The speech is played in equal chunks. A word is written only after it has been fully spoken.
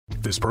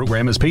This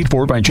program is paid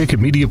for by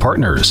Jacob Media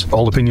Partners.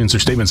 All opinions or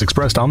statements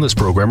expressed on this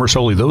program are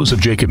solely those of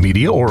Jacob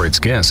Media or its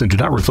guests and do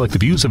not reflect the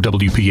views of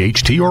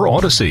WPHT or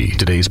Odyssey.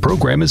 Today's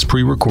program is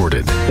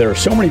pre-recorded. There are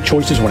so many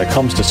choices when it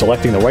comes to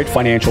selecting the right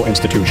financial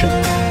institution.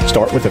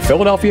 Start with the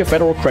Philadelphia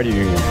Federal Credit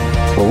Union.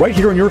 We're right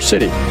here in your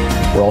city.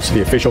 We're also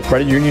the official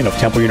credit union of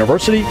Temple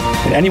University,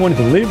 and anyone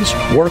who lives,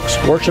 works,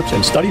 worships,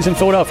 and studies in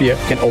Philadelphia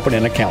can open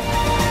an account,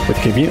 with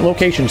convenient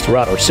locations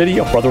throughout our city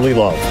of brotherly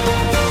love.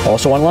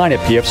 Also online at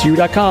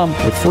pfcu.com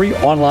with free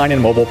online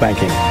and mobile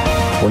banking.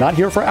 We're not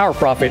here for our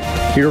profit,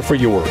 here for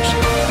yours.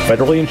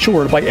 Federally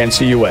insured by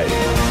NCUA.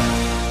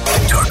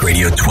 Talk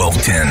Radio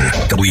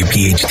 1210,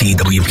 WPHT,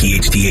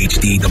 WPHT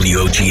HD,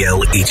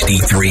 WOGL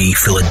HD3,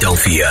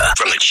 Philadelphia.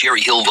 From the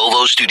Cherry Hill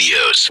Volvo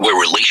Studios, where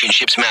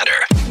relationships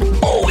matter.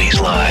 Always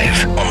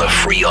live on the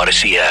free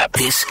Odyssey app.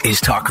 This is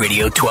Talk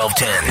Radio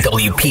 1210,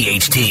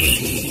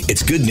 WPHT.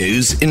 It's good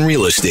news in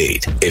real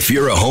estate. If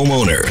you're a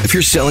homeowner, if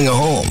you're selling a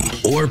home,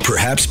 or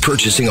perhaps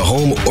purchasing a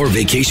home or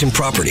vacation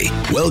property,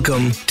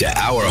 welcome to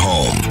Our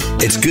Home.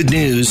 It's good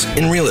news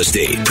in real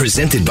estate,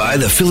 presented by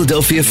the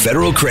Philadelphia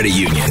Federal Credit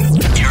Union.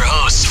 Your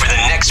hosts for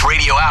the next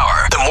radio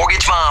hour, the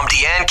mortgage mom,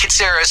 Deanne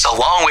Kitsaris,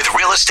 along with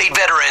real estate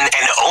veteran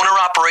and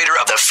owner-operator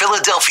of the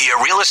Philadelphia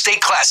Real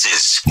Estate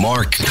Classes,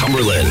 Mark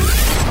Cumberland.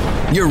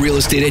 Your real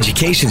estate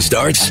education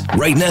starts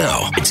right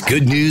now. It's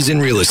good news in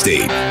real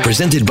estate,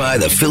 presented by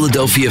the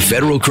Philadelphia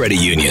Federal Credit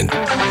Union.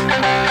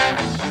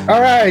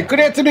 All right, good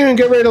afternoon.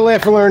 Get ready to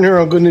laugh and learn here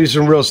on Good News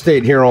in Real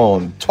Estate here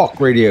on Talk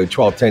Radio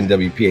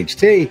 1210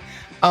 WPHT.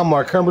 I'm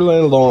Mark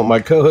Cumberland, along with my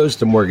co-host,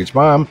 the mortgage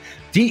mom,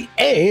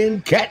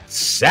 Deanne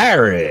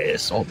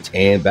Katsaris. All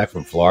tan, back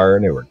from Florida,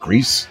 and they were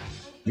grease.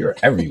 You're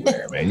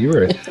everywhere, man.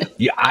 You're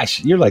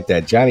like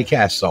that Johnny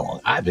Cash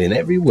song. I've been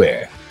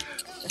everywhere.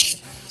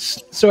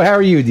 So how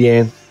are you,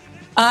 Deanne?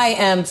 I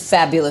am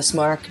fabulous,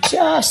 Mark.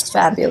 Just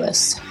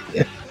fabulous.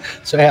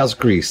 So how's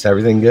Greece?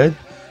 Everything good?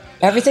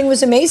 Everything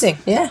was amazing.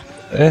 Yeah.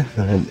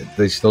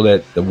 They still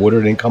that the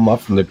water didn't come up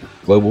from the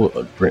global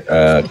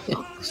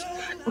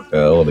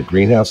the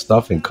greenhouse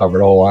stuff and covered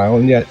the whole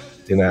island yet?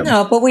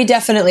 No, but we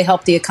definitely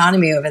helped the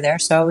economy over there,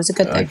 so it was a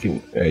good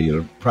thing.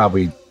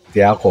 Probably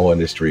the alcohol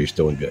industry is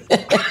doing good.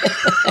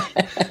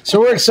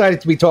 So we're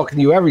excited to be talking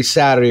to you every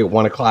Saturday at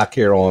 1 o'clock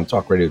here on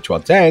Talk Radio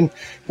 1210.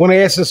 Want to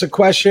ask us a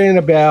question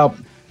about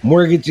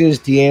mortgages,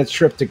 Deanne's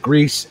trip to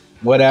Greece,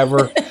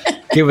 whatever,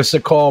 give us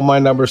a call. My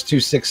number is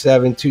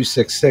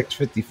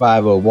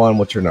 267-266-5501.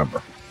 What's your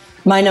number?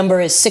 My number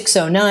is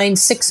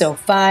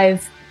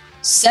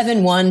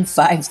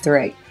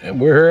 609-605-7153. And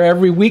we're here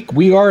every week.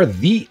 We are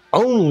the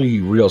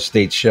only real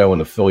estate show in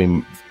the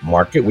Philly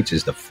market, which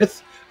is the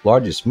 5th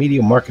largest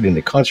media market in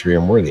the country,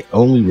 and we're the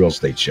only real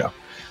estate show.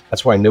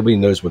 That's why nobody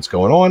knows what's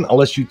going on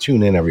unless you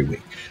tune in every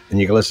week.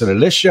 And you can listen to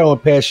this show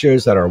and past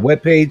shows at our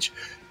webpage,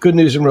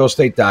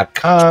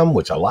 goodnewsinrealestate.com,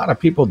 which a lot of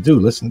people do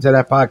listen to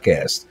that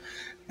podcast,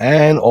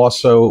 and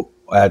also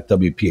at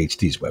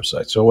WPHT's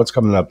website. So what's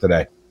coming up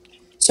today?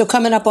 So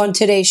coming up on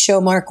today's show,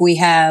 Mark, we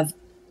have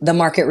the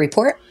market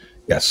report.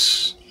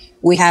 Yes.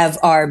 We have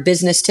our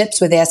business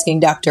tips with Asking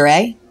Dr.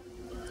 A.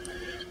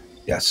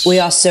 Yes. We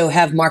also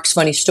have Mark's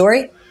funny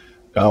story.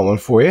 Got one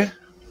for you.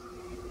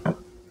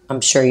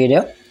 I'm sure you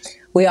do.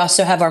 We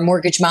also have our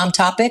mortgage mom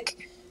topic,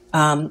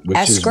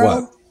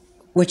 escrow,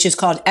 which is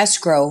called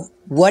escrow.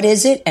 What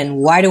is it and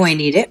why do I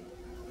need it?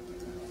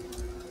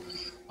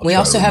 We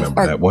also have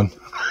our that one.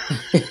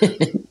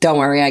 Don't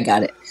worry, I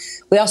got it.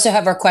 We also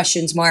have our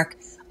questions, Mark.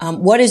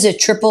 What is a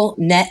triple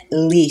net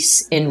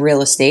lease in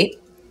real estate?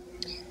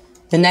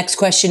 The next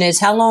question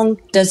is, how long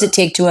does it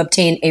take to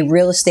obtain a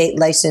real estate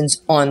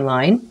license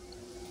online?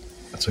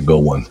 That's a good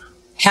one.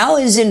 How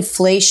is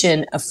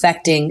inflation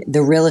affecting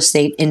the real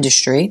estate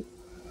industry?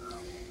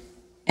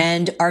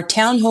 And are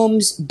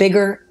townhomes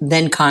bigger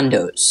than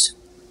condos?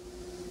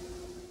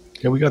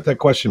 Yeah, we got that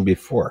question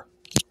before.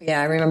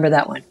 Yeah, I remember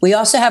that one. We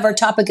also have our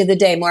topic of the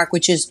day, Mark,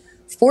 which is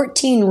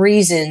 14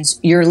 reasons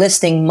your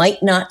listing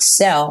might not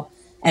sell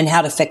and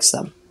how to fix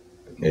them.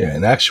 Yeah,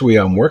 and actually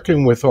I'm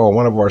working with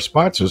one of our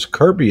sponsors,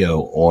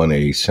 Curbio, on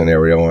a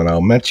scenario, and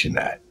I'll mention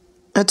that.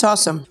 That's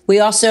awesome.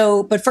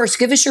 But first,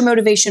 give us your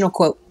motivational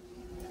quote.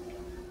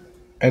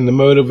 And the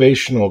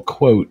motivational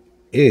quote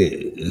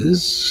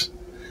is,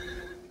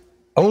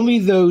 only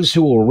those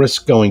who will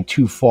risk going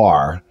too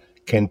far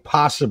can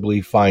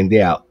possibly find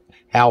out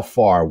how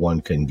far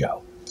one can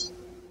go.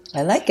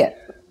 I like it.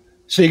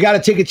 So you got to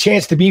take a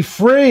chance to be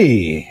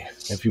free.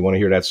 If you want to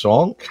hear that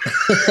song.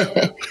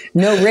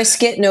 No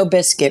risk it, no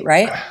biscuit,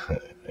 right?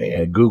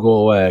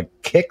 Google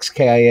Kicks,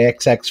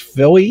 Kixx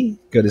Philly.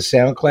 Go to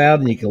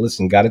SoundCloud and you can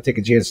listen. Got to take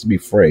a chance to be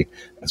free.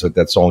 That's what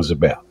that song's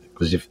about.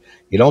 Because if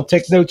you don't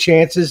take no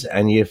chances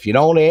and if you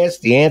don't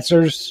ask, the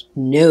answer's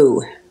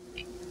no.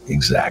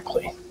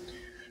 Exactly.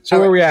 So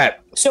where we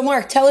at? So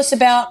Mark, tell us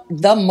about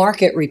the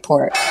market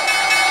report.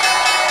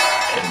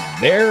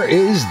 And there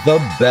is the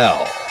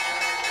bell.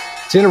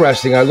 It's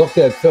interesting. I looked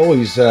at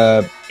Philly's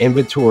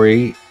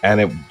inventory,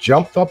 and it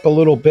jumped up a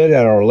little bit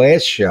at our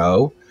last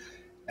show,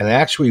 and it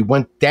actually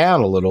went down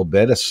a little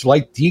bit, a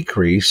slight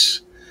decrease.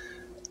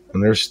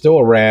 and there's still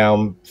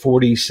around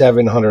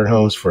 4,700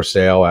 homes for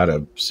sale out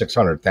of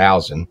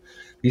 600,000.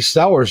 These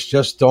sellers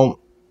just don't,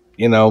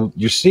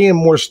 you're seeing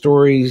more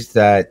stories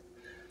that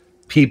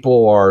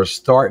people are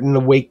starting to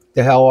wake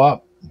the hell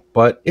up,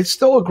 but it's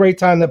still a great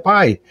time to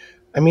buy.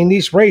 I mean,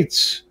 these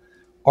rates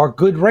are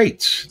good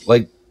rates.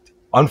 Like,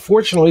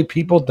 unfortunately,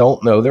 people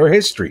don't know their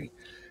history.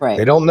 Right.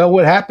 They don't know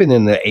what happened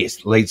in the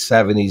late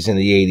 70s and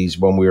the 80s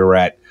when we were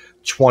at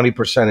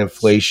 20%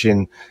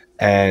 inflation,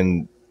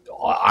 and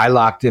I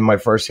locked in my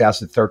first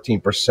house at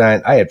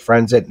 13%. I had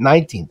friends at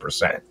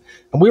 19%,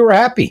 and we were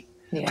happy.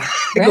 Yeah.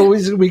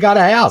 We got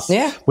a house.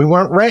 Yeah. We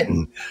weren't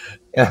renting,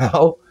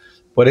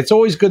 But it's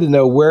always good to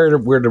know where the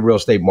real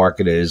estate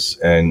market is,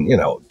 and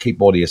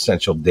keep all the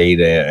essential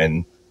data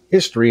and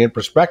history in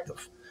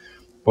perspective.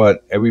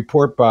 But a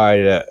report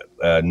by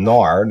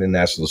NAR, the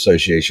National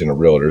Association of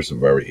Realtors, a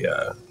very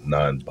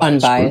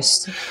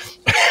unbiased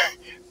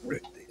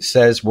group,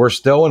 says we're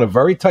still in a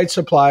very tight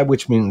supply,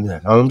 which means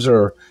that homes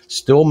are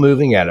still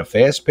moving at a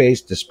fast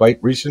pace despite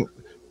recent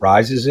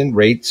rises in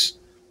rates.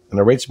 And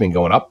the rates have been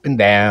going up and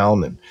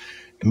down. And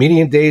the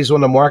median days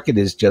on the market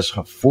is just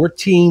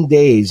 14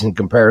 days in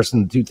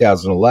comparison to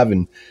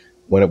 2011,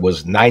 when it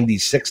was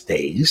 96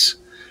 days.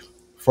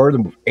 Further,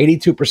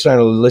 82%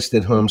 of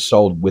listed homes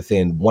sold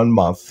within 1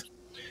 month.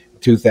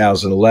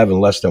 2011,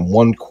 less than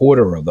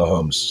 1/4 of the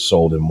homes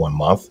sold in 1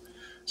 month.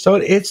 So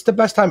it's the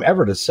best time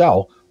ever to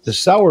sell. The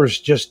sellers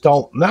just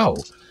don't know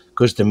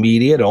because the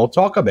media don't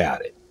talk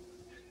about it.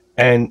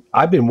 And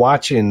I've been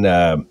watching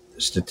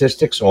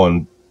statistics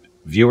on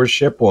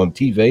viewership on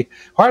TV.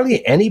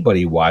 Hardly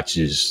anybody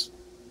watches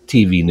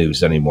TV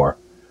news anymore.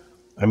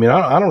 I mean,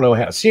 I don't know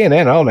how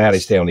CNN, I don't know how they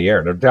stay on the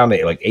air. They're down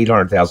to like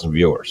 800,000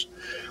 viewers.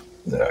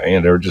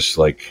 And they're just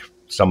like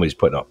somebody's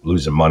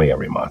losing money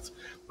every month.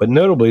 But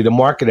notably, the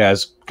market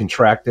has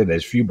contracted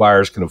as few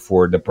buyers can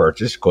afford to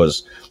purchase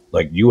because,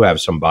 like, you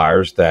have some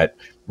buyers that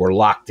were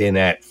locked in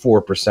at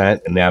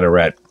 4% and now they're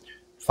at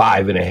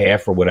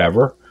 5.5% or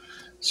whatever.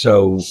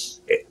 So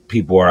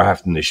people are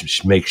having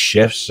to make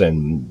shifts,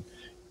 and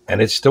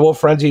it's still a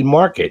frenzied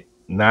market.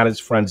 Not as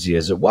frenzied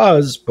as it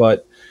was,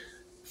 but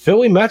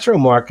Philly metro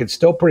market's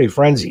still pretty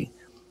frenzied.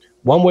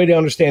 One way to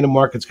understand the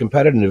market's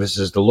competitiveness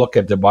is to look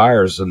at the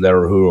buyers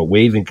who are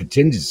waiving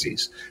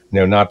contingencies.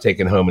 Not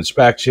taking home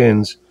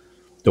inspections,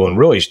 doing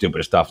really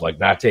stupid stuff like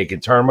not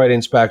taking termite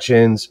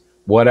inspections,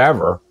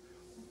 whatever,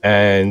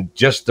 and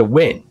just to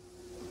win.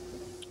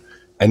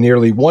 And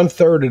nearly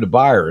one-third of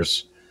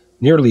buyers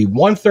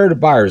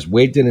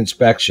waived an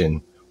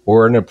inspection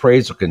or an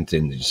appraisal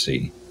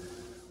contingency,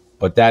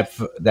 but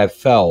that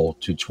fell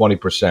to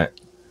 20%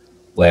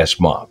 last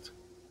month.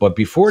 But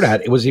before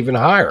that, it was even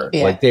higher.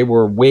 Yeah. Like they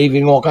were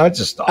waiving all kinds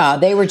of stuff.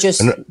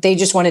 They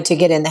just wanted to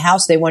get in the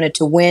house. They wanted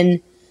to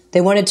win.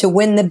 They wanted to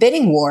win the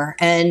bidding war,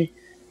 and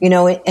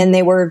and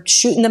they were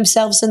shooting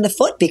themselves in the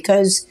foot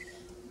because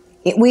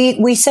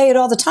we say it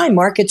all the time,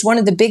 Mark. It's one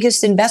of the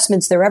biggest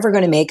investments they're ever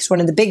going to make. It's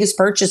one of the biggest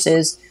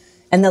purchases,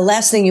 and the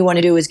last thing you want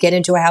to do is get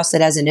into a house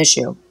that has an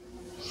issue.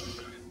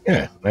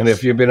 Yeah, and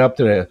if you've been up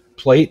to the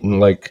plate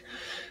and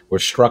were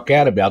struck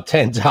out about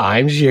 10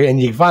 times, and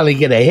you finally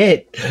get a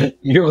hit,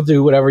 you'll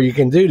do whatever you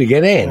can do to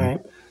get in.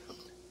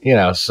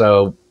 Right.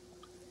 So,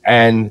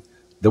 and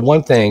the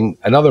one thing,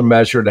 another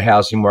measure of the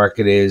housing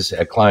market is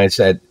a client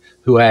said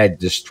who had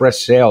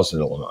distressed sales in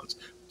the months.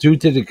 Due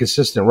to the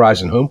consistent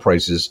rise in home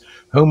prices,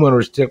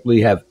 homeowners typically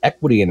have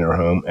equity in their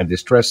home, and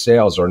distressed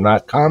sales are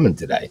not common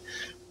today.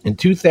 In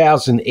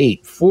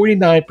 2008,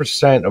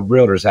 49% of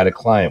realtors had a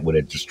client with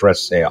a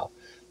distressed sale.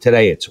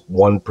 Today, it's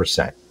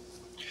 1%.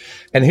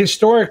 And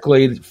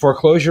historically, the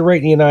foreclosure rate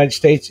in the United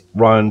States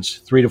runs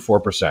 3 to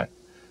 4%.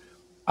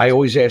 I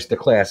always ask the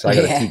class, I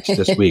got to teach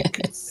this week.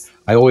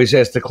 I always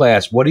ask the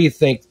class, what do you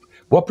think,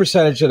 what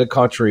percentage of the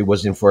country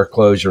was in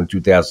foreclosure in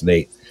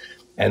 2008?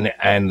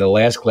 And the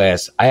last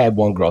class, I had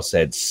one girl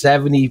said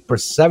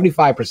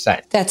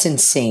 75%. That's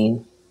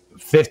insane.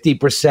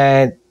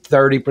 50%,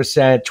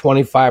 30%,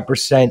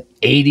 25%,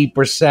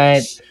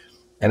 80%.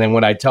 And then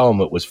when I tell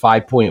them it was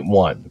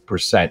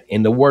 5.1%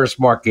 in the worst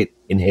market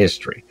in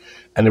history.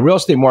 And the real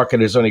estate market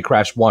has only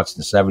crashed once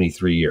in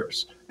 73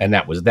 years, and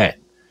that was then.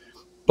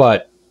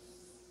 But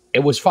it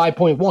was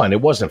 5.1. It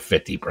wasn't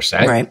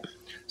 50%. Right.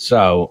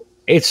 So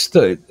it's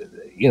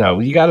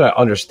you got to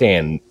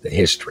understand the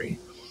history.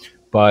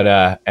 But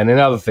and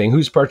another thing,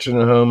 who's purchasing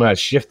a home has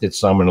shifted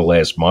some in the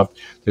last month.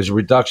 There's a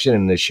reduction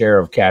in the share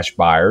of cash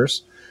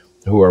buyers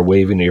who are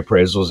waiving the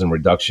appraisals and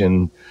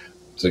reduction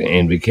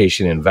in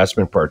vacation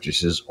investment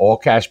purchases. All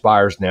cash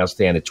buyers now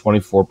stand at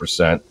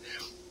 24%.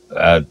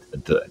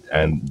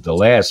 And the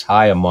last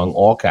high among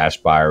all cash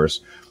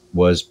buyers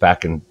was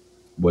 35%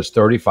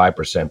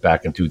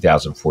 back in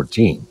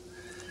 2014.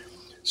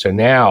 So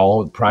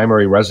now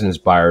primary residence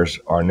buyers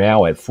are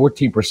now at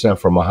 14%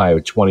 from a high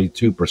of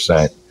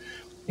 22%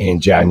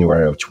 in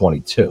January of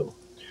 22.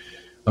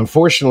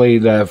 Unfortunately,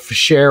 the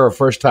share of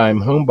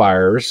first-time home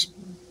buyers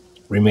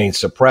remains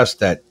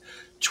suppressed at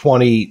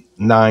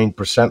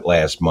 29%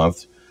 last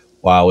month,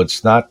 while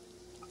it's not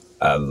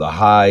the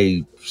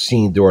high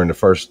seen during the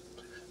first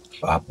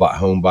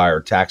home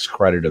buyer tax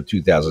credit of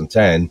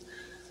 2010.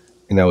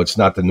 You know, it's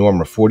not the norm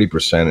of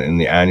 40% in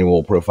the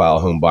annual profile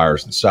home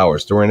buyers and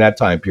sellers. During that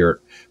time period,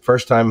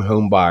 first-time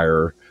home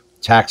buyer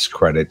tax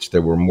credits,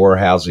 there were more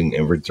housing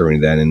inventory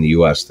than in the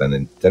U.S. than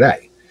in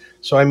today.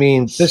 So, I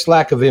mean, this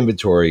lack of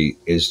inventory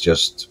is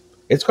just,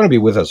 it's going to be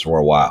with us for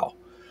a while.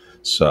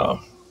 So,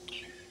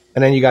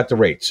 and then you got the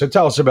rates. So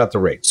tell us about the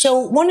rates. So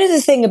one of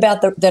the things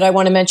that I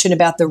want to mention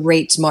about the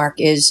rates, Mark,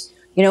 is,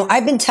 you know,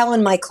 I've been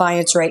telling my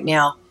clients right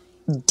now,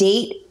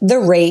 date the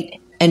rate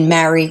and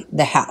marry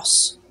the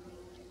house.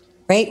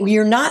 Right?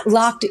 You're not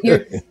locked.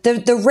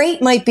 The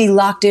rate might be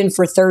locked in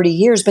for 30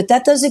 years, but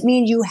that doesn't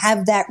mean you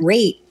have that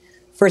rate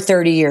for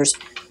 30 years.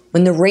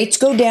 When the rates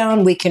go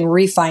down, we can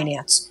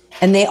refinance.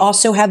 And they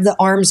also have the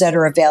ARMs that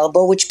are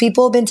available, which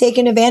people have been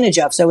taking advantage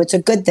of. So it's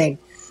a good thing.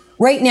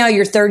 Right now,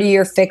 your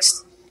 30-year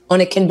fixed on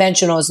a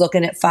conventional is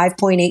looking at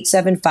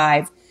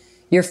 5.875.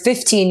 Your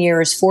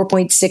 15-year is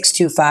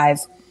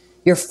 4.625.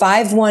 Your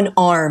 5/1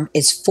 ARM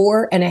is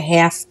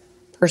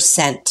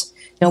 4.5%.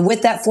 Now,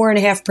 with that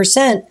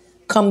 4.5%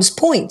 comes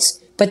points,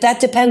 but that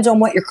depends on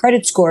what your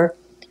credit score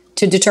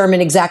to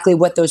determine exactly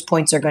what those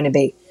points are going to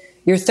be.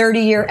 Your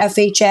 30-year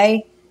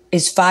FHA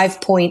is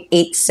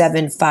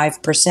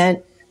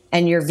 5.875%,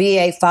 and your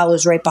VA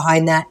follows right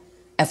behind that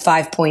at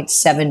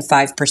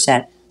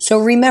 5.75%. So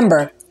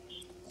remember,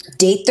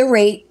 date the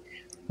rate,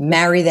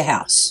 marry the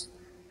house.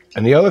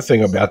 And the other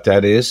thing about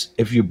that is,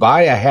 if you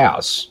buy a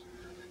house,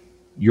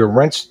 your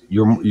rents,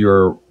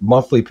 your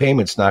monthly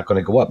payment's not going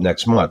to go up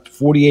next month.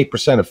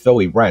 48% of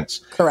Philly rents.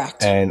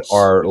 Correct. And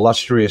our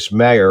illustrious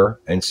mayor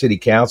and city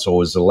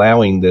council is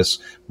allowing this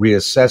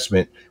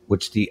reassessment,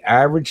 which the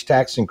average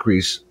tax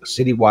increase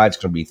citywide is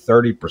going to be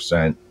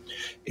 30%.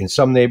 In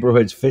some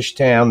neighborhoods,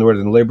 Fishtown,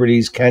 Northern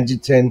Liberties,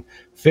 Kensington,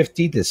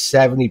 50 to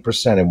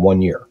 70% in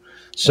 1 year.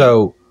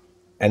 So,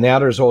 and now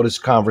there's all this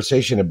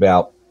conversation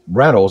about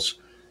rentals.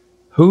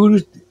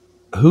 Who's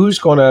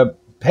going to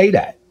pay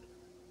that?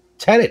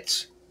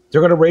 Tenants.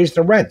 They're going to raise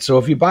the rent. So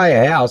if you buy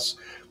a house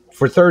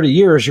for 30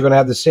 years, you're going to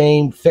have the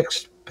same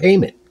fixed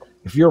payment.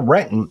 If you're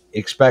renting,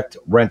 expect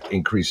rent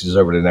increases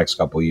over the next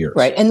couple of years.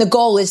 Right. And the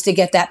goal is to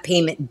get that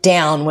payment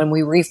down when we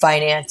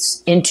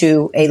refinance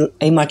into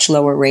a much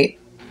lower rate.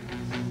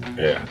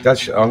 Yeah,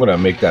 I'm going to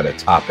make that a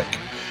topic.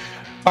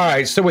 All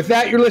right. So with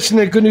that, you're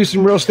listening to Good News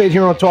in Real Estate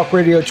here on Talk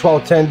Radio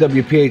 1210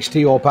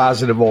 WPHT, all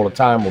positive all the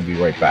time. We'll be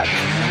right back.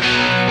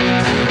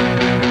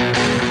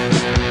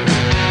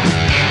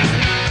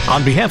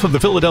 On behalf of the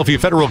Philadelphia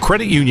Federal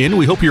Credit Union,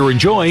 we hope you're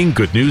enjoying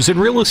Good News in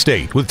Real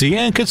Estate with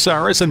Deanne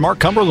Katsaris and Mark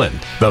Cumberland.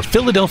 The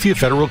Philadelphia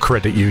Federal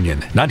Credit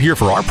Union. Not here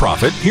for our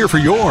profit, here for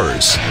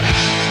yours.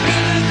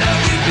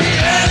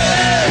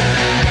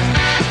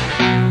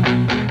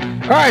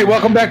 All right,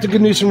 welcome back to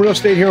Good News in Real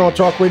Estate here on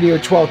Talk Radio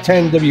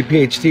 1210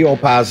 WPHT, all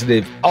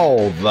positive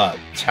all the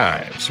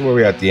time. So where are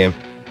we at, Deanne?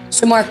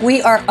 So, Mark,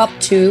 we are up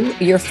to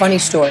your funny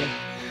story.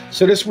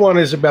 So this one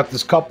is about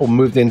this couple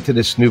moved into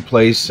this new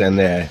place,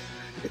 and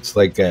it's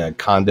like a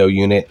condo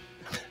unit,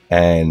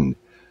 and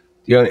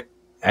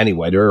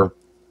anyway,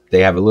 they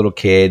have a little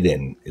kid,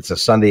 and it's a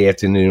Sunday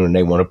afternoon, and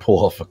they want to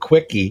pull off a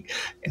quickie,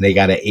 and they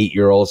got an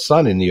 8-year-old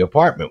son in the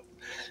apartment.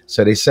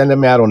 So they send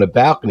him out on the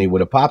balcony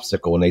with a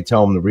popsicle, and they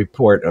tell him to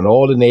report on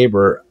all the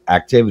neighbor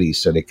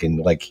activities so they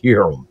can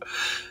hear him.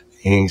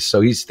 And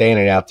so he's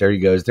standing out there. He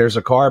goes, "There's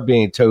a car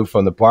being towed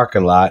from the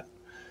parking lot."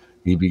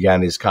 He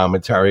began his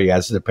commentary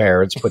as the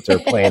parents put their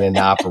plan into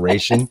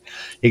operation.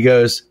 He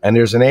goes, "And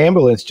there's an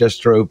ambulance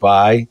just drove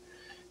by."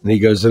 And he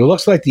goes, "It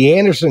looks like the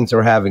Andersons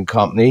are having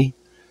company.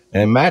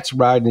 And Matt's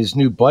riding his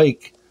new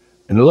bike.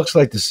 And it looks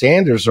like the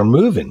Sanders are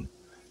moving.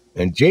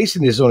 And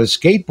Jason is on his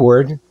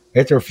skateboard."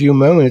 After a few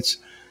moments,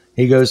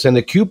 he goes, "And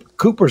the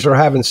Coopers are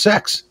having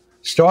sex."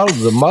 Startled,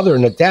 the mother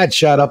and the dad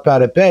shot up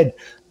out of bed.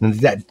 And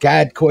that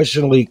dad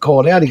questionably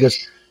called out. He goes,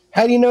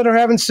 "How do you know they're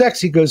having sex?"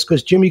 He goes,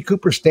 "Because Jimmy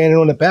Cooper's standing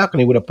on the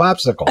balcony with a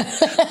popsicle."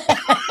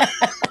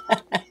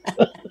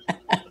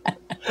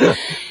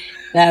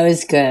 That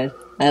was good.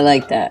 I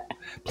like that.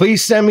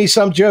 Please send me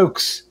some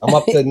jokes. I'm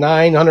up to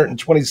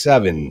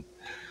 927.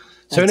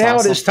 So now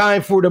awesome. It is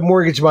time for the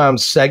Mortgage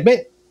Moms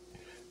segment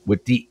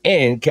with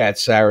Deanne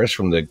Katsaris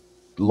from the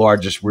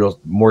largest real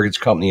mortgage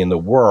company in the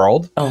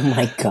world. Oh,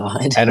 my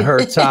God. And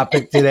her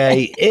topic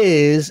today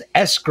is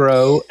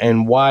escrow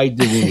and why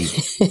do we need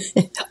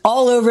it?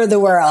 All over the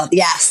world.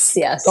 Yes,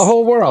 yes. The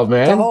whole world,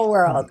 man. The whole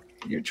world.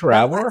 You're a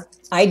traveler.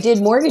 I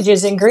did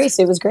mortgages in Greece.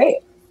 It was great.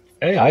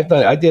 Hey,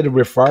 I did a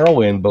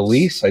referral in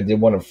Belize. I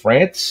did one in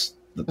France.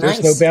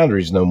 There's no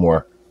boundaries no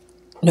more.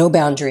 No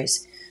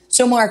boundaries.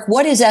 So, Mark,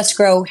 what is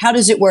escrow? How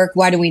does it work?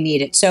 Why do we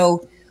need it?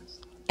 So,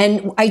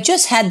 and I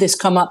just had this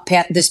come up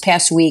this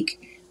past week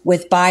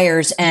with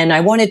buyers, and I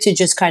wanted to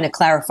just kind of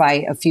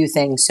clarify a few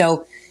things.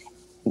 So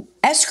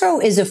escrow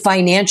is a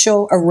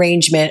financial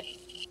arrangement,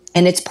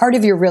 and it's part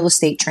of your real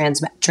estate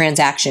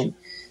transaction.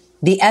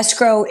 The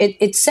escrow,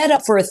 it's set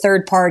up for a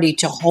third party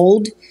to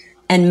hold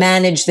and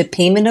manage the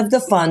payment of the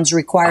funds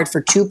required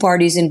for two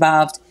parties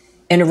involved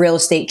in a real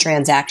estate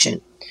transaction.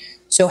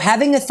 So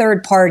having a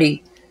third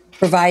party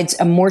provides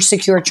a more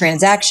secure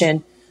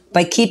transaction,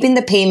 by keeping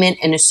the payment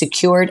in a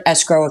secured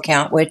escrow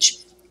account, which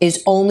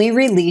is only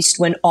released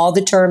when all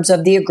the terms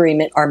of the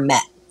agreement are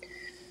met.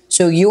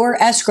 So your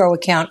escrow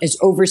account is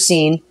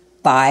overseen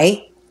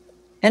by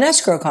an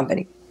escrow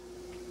company.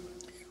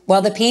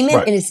 While the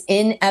payment is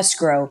in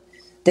escrow,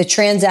 the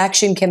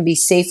transaction can be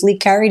safely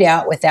carried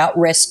out without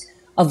risk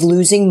of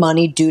losing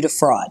money due to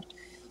fraud.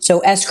 So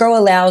escrow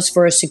allows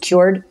for a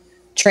secured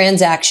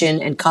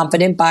transaction and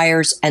confident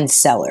buyers and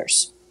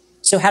sellers.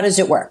 So how does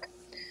it work?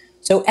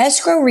 So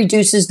escrow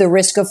reduces the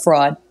risk of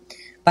fraud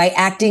by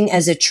acting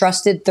as a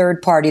trusted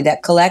third party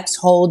that collects,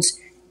 holds,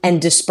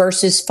 and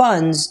disperses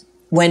funds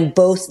when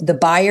both the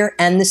buyer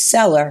and the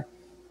seller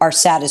are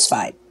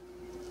satisfied.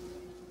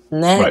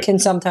 And that can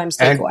sometimes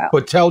take a while.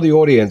 But tell the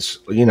audience,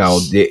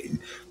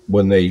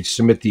 when they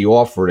submit the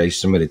offer, they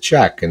submit a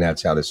check, and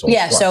that's how this all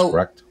starts,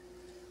 correct?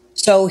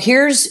 So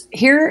here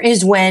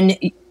is when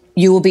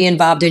you will be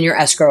involved in your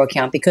escrow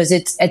account, because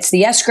it's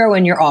the escrow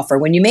in your offer.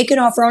 When you make an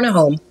offer on a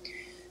home,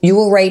 you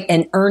will write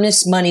an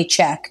earnest money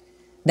check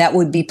that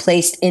would be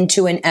placed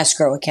into an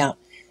escrow account.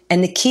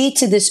 And the key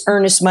to this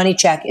earnest money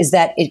check is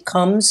that it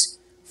comes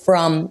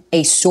from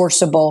a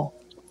sourceable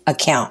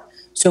account.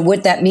 So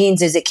what that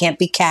means is it can't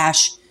be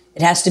cash.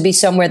 It has to be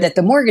somewhere that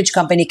the mortgage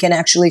company can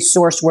actually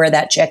source where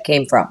that check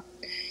came from.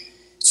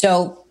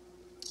 So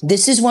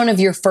this is one of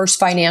your first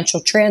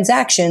financial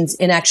transactions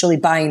in actually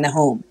buying the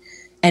home.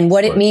 And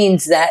what it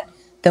means that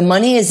the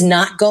money is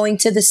not going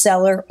to the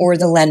seller or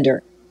the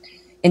lender.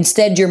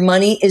 Instead, your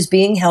money is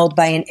being held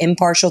by an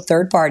impartial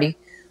third party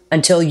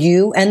until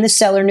you and the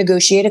seller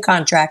negotiate a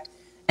contract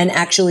and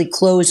actually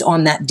close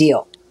on that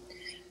deal.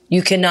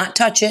 You cannot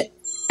touch it,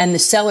 and the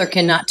seller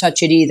cannot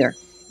touch it either.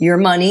 Your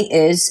money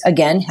is,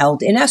 again,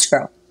 held in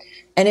escrow.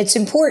 And it's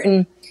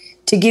important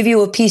to give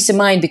you a peace of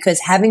mind,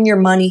 because having your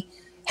money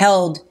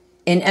held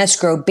in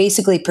escrow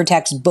basically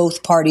protects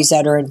both parties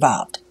that are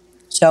involved.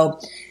 So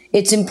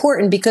it's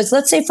important because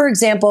let's say, for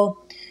example,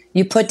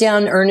 you put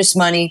down earnest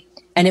money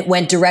and it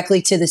went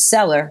directly to the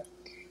seller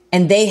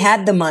and they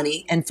had the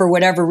money, and for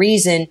whatever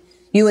reason,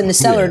 you and the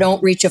seller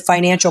don't reach a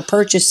financial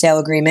purchase sale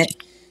agreement.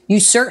 You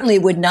certainly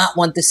would not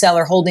want the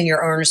seller holding your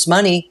earnest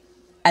money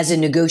as a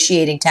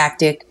negotiating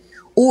tactic,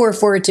 or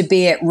for it to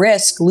be at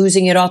risk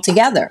losing it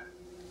altogether.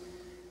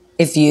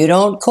 If you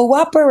don't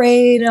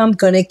cooperate, I'm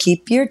going to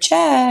keep your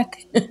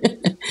check.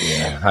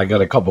 I got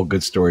a couple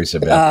good stories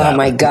about that. Oh,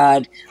 my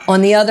God.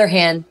 On the other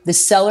hand, the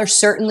seller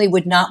certainly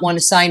would not want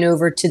to sign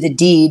over to the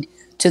deed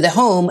to the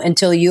home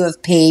until you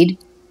have paid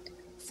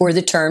for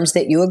the terms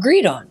that you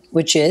agreed on,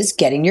 which is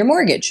getting your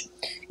mortgage.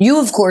 You,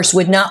 of course,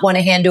 would not want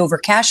to hand over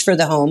cash for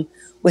the home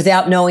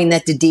without knowing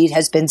that the deed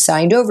has been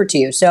signed over to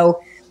you.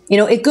 So,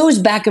 it goes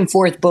back and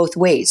forth both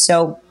ways.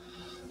 So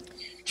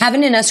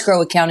having an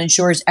escrow account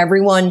ensures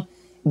everyone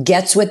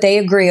gets what they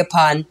agree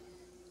upon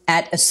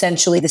at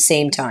essentially the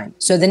same time.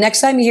 So the next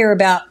time you hear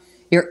about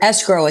your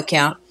escrow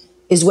account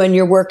is when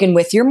you're working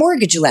with your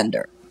mortgage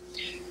lender.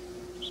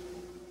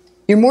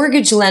 Your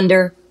mortgage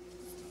lender,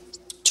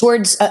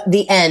 towards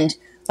the end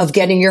of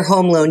getting your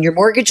home loan, your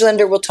mortgage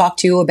lender will talk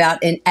to you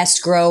about an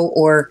escrow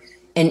or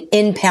an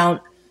impound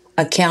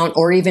account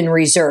or even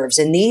reserves.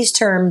 And these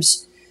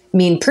terms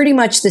mean pretty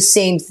much the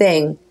same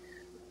thing,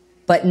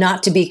 but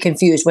not to be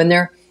confused. When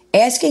they're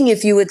asking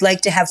if you would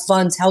like to have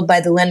funds held by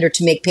the lender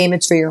to make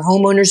payments for your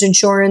homeowner's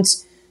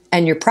insurance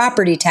and your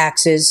property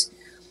taxes,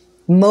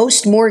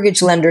 most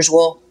mortgage lenders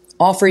will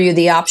offer you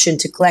the option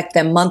to collect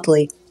them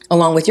monthly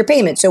along with your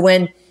payment. So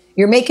when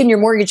you're making your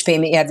mortgage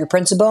payment, you have your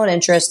principal and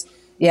interest,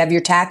 you have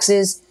your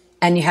taxes,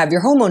 and you have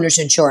your homeowner's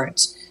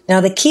insurance.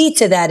 Now, the key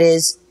to that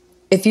is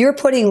if you're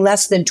putting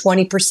less than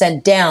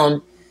 20%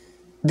 down,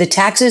 the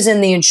taxes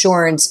and the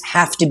insurance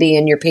have to be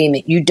in your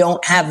payment. You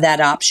don't have that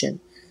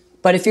option.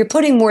 But if you're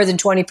putting more than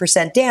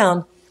 20%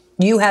 down,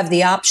 you have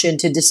the option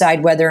to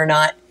decide whether or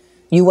not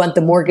you want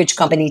the mortgage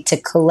company to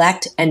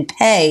collect and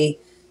pay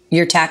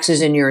your taxes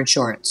and your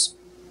insurance.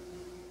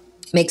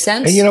 Make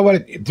sense? And you know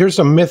what? There's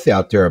a myth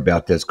out there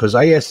about this, because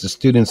I ask the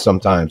students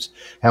sometimes,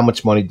 how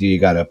much money do you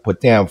got to put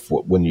down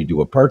for when you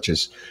do a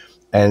purchase?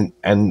 And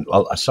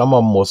some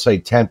of them will say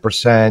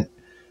 10%.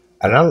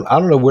 And I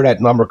don't know where that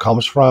number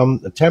comes from,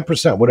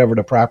 10%, whatever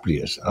the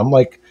property is. I'm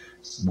like,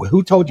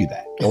 who told you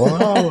that?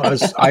 Well,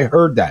 I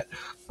heard that.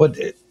 But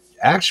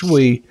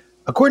actually,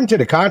 according to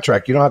the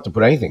contract, you don't have to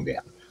put anything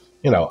down.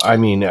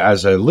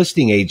 As a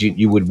listing agent,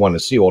 you would want to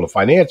see all the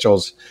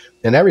financials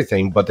and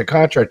everything, but the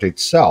contract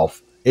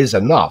itself is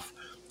enough.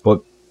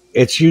 But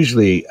it's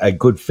usually a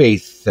good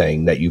faith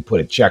thing that you put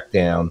a check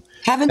down.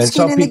 Having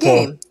skin in the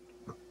game.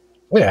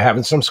 Yeah,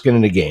 having some skin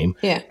in the game.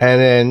 Yeah.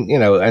 And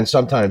then, and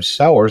sometimes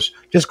sellers,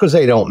 just because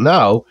they don't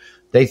know,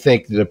 they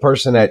think the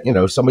person that,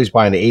 somebody's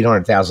buying an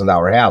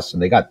 $800,000 house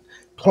and they got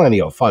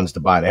plenty of funds to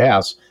buy the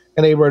house,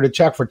 and they wrote a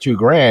check for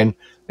 $2,000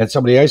 and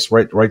somebody else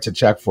writes a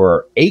check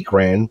for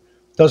 $8,000,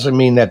 doesn't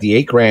mean that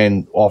the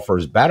 $8,000 offer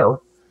is better.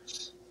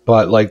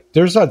 But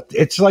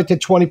it's like the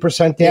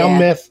 20% down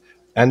myth,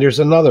 and there's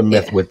another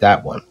myth with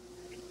that one.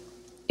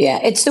 Yeah,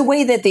 it's the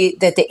way that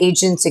the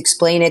agents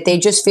explain it. They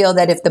just feel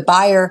that if the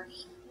buyer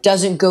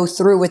doesn't go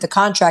through with the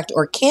contract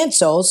or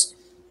cancels,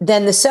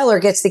 then the seller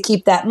gets to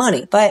keep that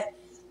money. But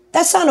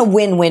that's not a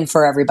win-win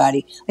for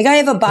everybody. Like I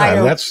have a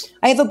buyer,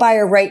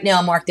 right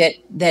now, Mark,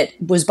 that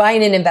was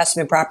buying an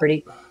investment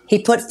property. He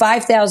put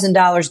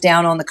 $5,000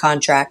 down on the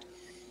contract.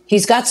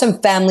 He's got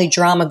some family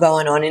drama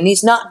going on, and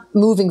he's not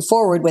moving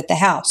forward with the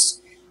house.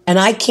 And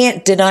I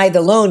can't deny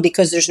the loan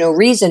because there's no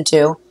reason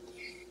to.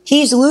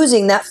 He's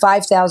losing that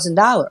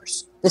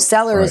 $5,000. The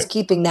seller is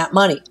keeping that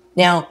money.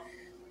 Now,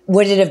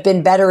 would it have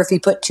been better if he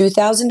put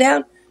 $2,000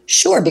 down?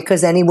 Sure,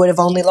 because then he would have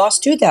only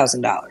lost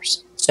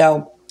 $2,000.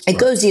 So it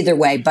goes either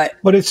way, but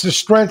it's the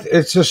strength.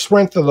 It's the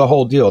strength of the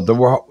whole deal.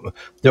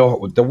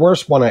 The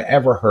worst one I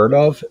ever heard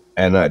of,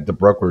 and the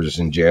broker was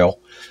in jail,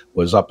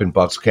 was up in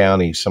Bucks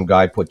County. Some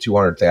guy put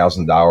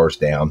 $200,000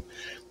 down,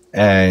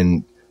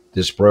 and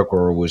this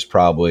broker was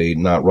probably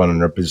not running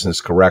their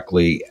business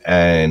correctly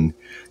and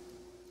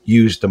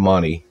used the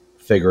money,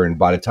 figuring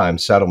by the time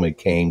settlement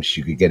came,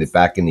 she could get it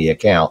back in the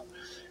account.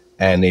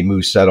 And they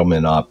moved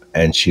settlement up,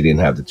 and she didn't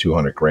have the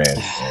 $200,000,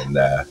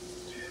 and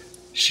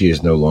she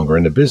is no longer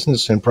in the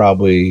business and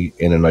probably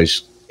in a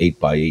nice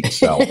 8x8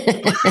 cell.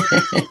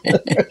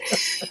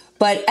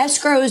 But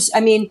escrows, I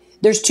mean,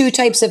 there's two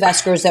types of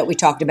escrows that we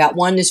talked about.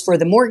 One is for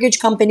the mortgage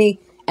company,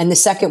 and the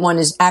second one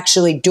is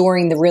actually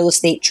during the real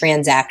estate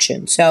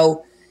transaction.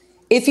 So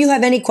if you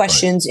have any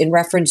questions in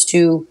reference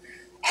to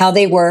how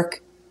they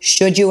work,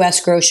 should you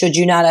escrow, should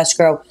you not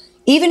escrow,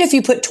 even if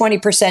you put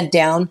 20%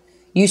 down,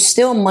 you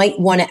still might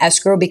want to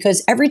escrow,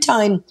 because every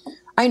time,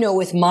 I know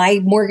with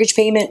my mortgage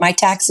payment, my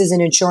taxes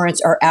and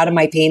insurance are out of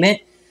my payment.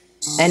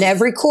 And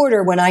every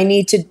quarter when I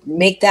need to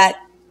make that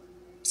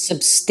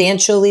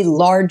substantially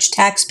large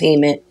tax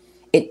payment,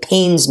 it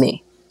pains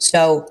me.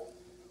 So,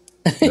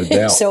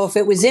 so if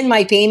it was in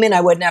my payment,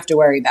 I wouldn't have to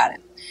worry about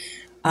it.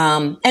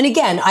 And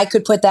again, I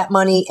could put that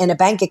money in a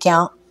bank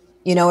account,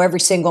 every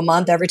single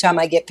month, every time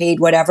I get paid,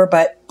 whatever,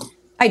 but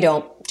I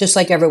don't, just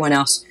like everyone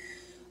else.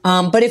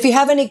 But if you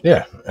have any,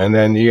 and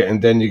then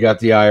you got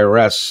the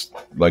IRS,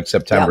 like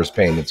September's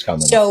payments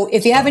coming. So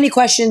if you have any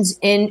questions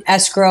in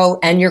escrow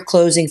and you're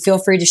closing, feel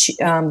free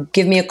to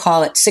give me a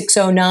call at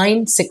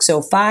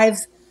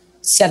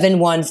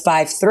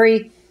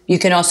 609-605-7153. You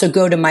can also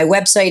go to my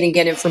website and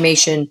get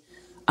information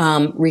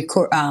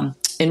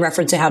in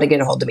reference to how to get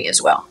a hold of me as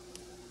well.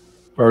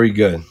 Very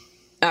good.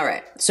 All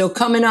right. So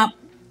coming up,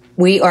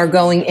 we are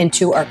going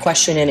into our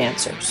question and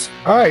answers.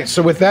 All right.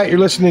 So with that, you're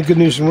listening to Good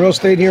News in Real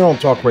Estate here on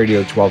Talk Radio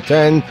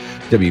 1210,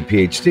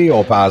 WPHT,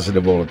 all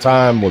positive all the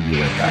time. We'll be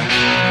right back.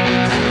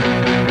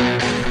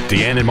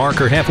 Deanne and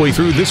Mark are halfway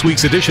through this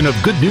week's edition of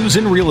Good News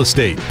in Real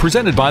Estate,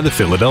 presented by the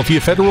Philadelphia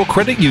Federal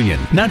Credit Union.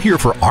 Not here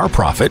for our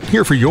profit,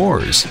 here for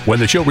yours. When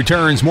the show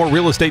returns, more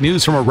real estate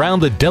news from around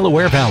the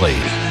Delaware Valley.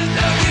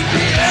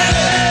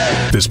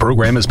 This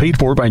program is paid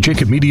for by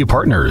Jacob Media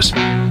Partners.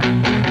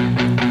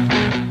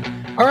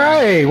 All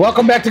right,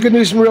 welcome back to Good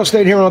News in Real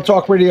Estate here on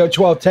Talk Radio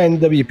 1210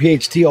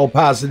 WPHT, all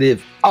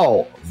positive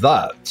all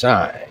the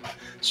time.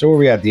 So where are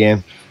we at,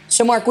 Deanne?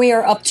 So, Mark, we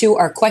are up to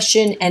our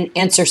question and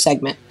answer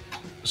segment.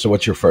 So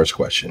what's your first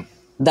question?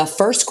 The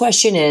first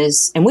question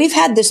is, and we've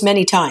had this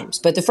many times,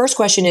 but the first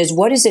question is,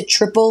 what is a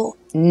triple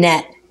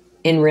net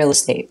in real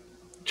estate?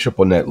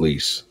 Triple net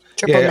lease.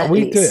 Net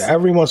lease.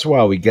 Every once in a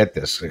while we get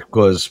this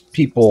because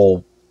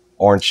people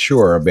aren't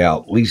sure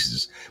about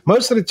leases.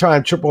 Most of the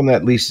time, triple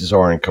net leases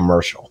are in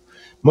commercial.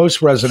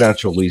 Most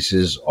residential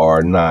leases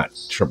are not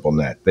triple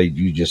net.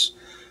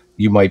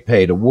 You might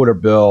pay the water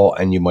bill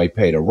and you might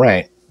pay the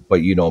rent,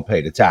 but you don't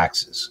pay the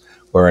taxes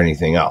or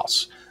anything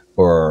else.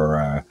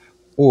 Or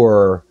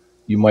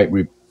you might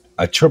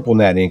a triple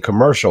net in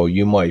commercial.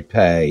 You might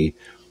pay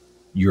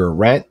your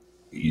rent.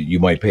 You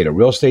might pay the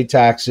real estate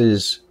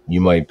taxes.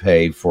 You might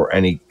pay for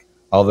any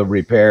other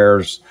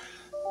repairs.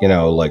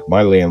 Like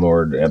my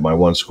landlord at my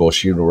one school,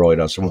 she really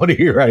doesn't want to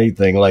hear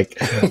anything.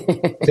 Like,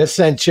 just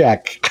send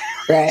check.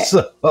 Right.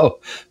 So,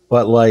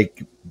 but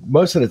like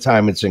most of the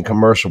time it's in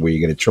commercial where you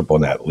get a triple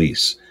net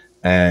lease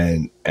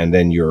and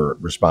then you're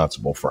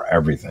responsible for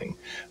everything.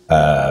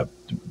 The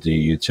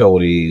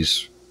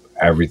utilities,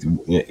 everything,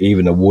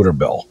 even the water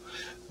bill,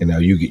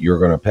 you're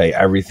going to pay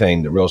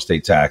everything, the real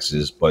estate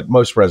taxes, but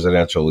most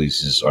residential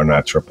leases are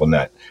not triple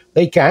net.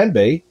 They can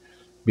be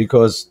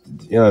because,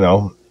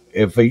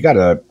 if you got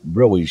a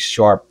really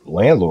sharp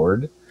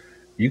landlord,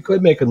 you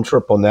could make them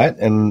triple net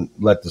and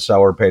let the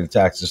seller pay the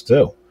taxes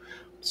too.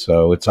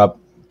 So it's up.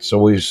 It's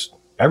always,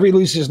 every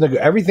lease is,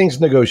 everything's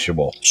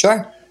negotiable.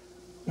 Sure.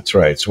 That's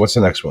right. So what's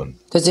the next one?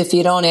 Because if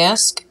you don't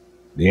ask.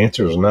 The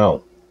answer is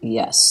no.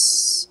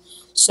 Yes.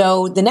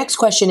 So the next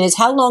question is,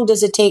 how long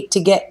does it take to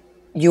get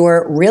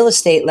your real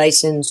estate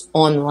license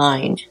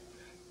online?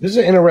 This is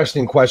an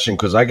interesting question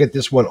because I get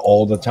this one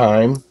all the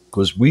time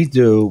because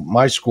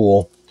my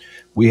school,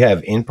 we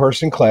have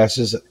in-person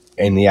classes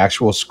in the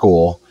actual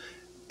school,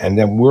 and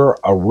then we're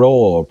a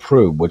Rollo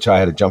approved, which I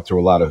had to jump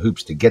through a lot of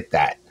hoops to get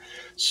that.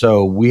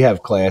 So we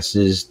have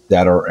classes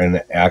that are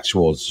an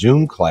actual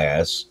Zoom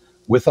class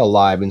with a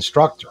live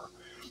instructor.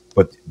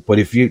 But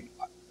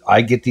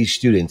I get these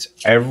students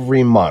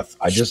every month.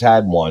 I just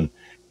had one,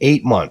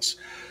 8 months.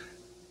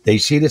 They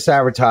see this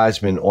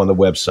advertisement on the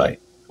website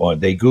or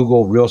they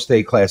Google real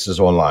estate classes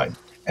online,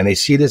 and they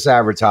see this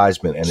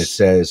advertisement, and it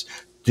says,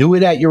 "Do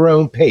it at your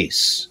own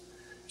pace,"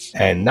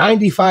 and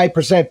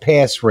 95%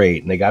 pass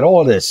rate, and they got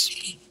all this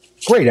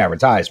great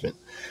advertisement.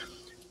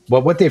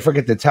 But what they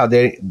forget to tell,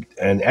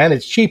 and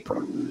it's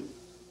cheaper,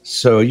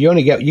 so you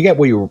get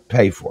what you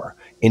pay for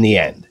in the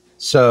end.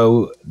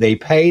 So they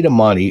pay the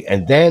money,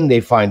 and then they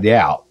find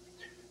out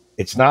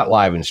it's not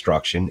live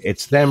instruction.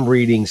 It's them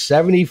reading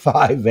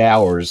 75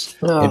 hours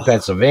in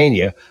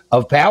Pennsylvania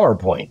of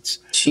PowerPoints.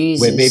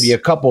 Jesus. With maybe a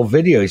couple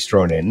videos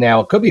thrown in.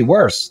 Now, it could be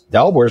worse.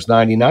 Delaware's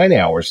 99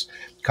 hours.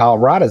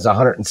 Colorado's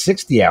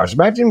 160 hours.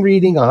 Imagine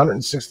reading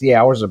 160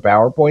 hours of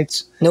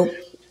PowerPoints. Nope.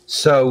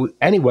 So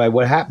anyway,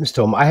 what happens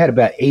to them, I had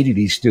about 8 of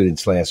these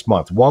students last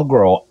month. One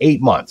girl,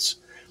 8 months.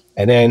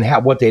 And then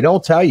what they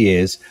don't tell you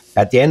is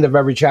at the end of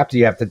every chapter,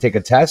 you have to take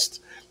a test.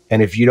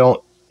 And if you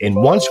don't,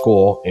 in one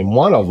school, in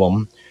one of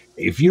them,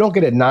 if you don't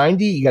get a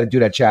 90, you got to do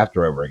that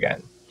chapter over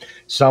again.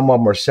 Some of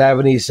them are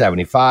 70,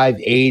 75,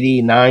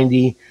 80,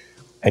 90.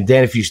 And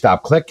then if you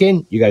stop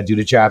clicking, you got to do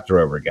the chapter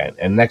over again.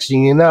 And next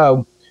thing you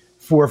know,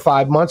 4 or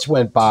 5 months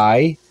went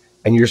by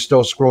and you're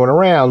still screwing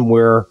around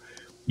where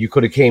you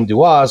could have came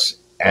to us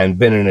and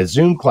been in a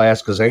Zoom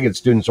class, because I get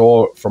students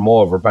from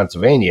all over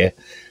Pennsylvania.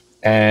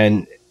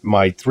 And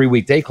my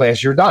 3-week day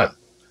class, you're done.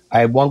 I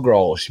had one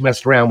girl, she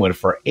messed around with it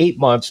for 8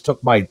 months,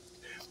 took my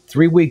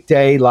 3-week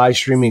day live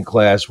streaming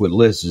class with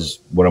Liz, is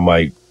one of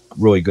my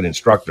really good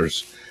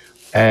instructors,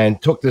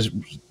 and took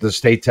the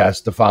state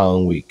test the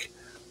following week.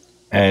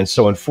 And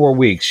so in 4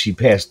 weeks, she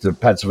passed the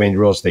Pennsylvania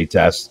real estate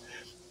test,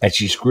 and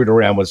she screwed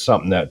around with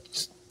something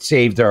that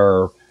saved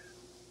her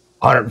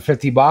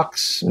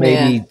 $150,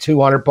 maybe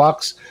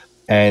 $200,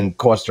 and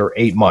cost her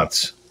 8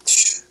 months.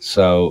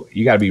 So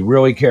you got to be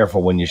really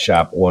careful when you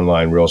shop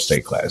online real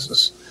estate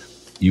classes.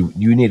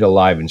 You need a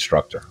live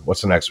instructor.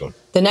 What's the next one?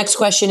 The next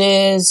question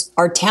is,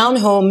 are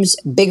townhomes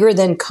bigger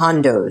than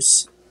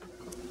condos?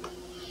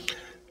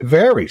 It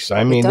varies.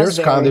 I mean, there's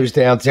condos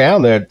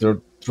downtown that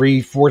are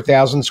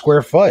 3,000-4,000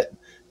 square foot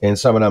in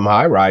some of them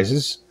high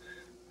rises.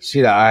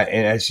 See that?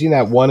 I seen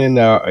that one in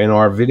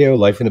our video,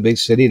 Life in a Big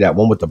City, that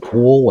one with the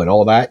pool and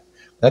all that.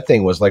 That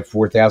thing was like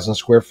 4,000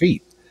 square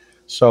feet.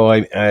 So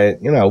I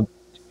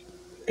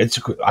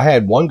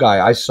had one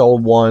guy, I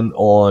sold one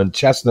on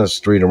Chestnut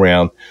Street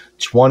around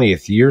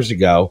 20th years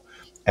ago,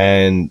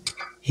 and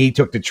he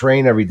took the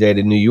train every day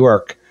to New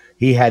York.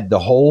 He had the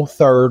whole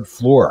 3rd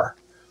floor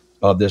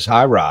of this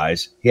high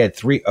rise. He had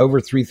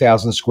over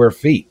 3,000 square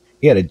feet.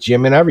 He had a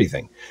gym and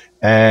everything.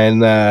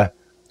 And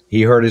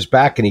he hurt his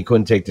back and he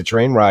couldn't take the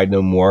train ride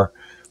no more.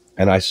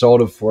 And I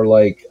sold it for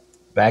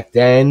back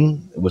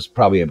then, it was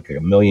probably like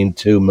 $1.2 million,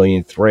 $1.3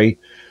 million.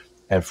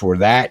 And for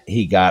that,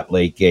 he got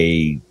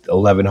a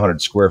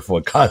 1,100 square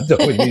foot condo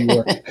in New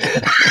York.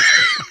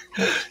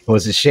 It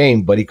was a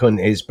shame, but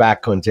his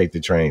back couldn't take the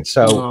train.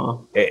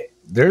 So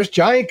there's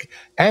giant,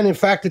 and in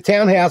fact, the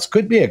townhouse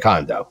could be a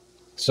condo.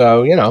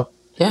 So,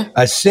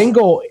 a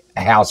single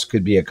house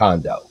could be a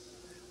condo.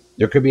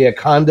 There could be a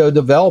condo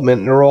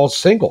development, and they're all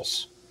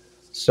singles.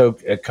 So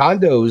a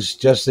condo is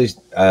just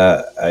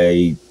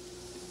a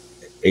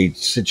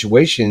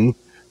situation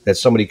that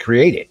somebody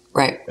created.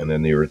 Right. And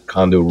then there are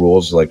condo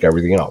rules like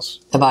everything else.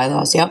 The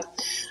bylaws, yep.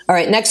 All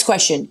right, next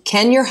question.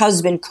 Can your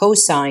husband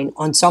co-sign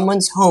on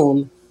someone's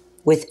home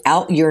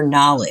without your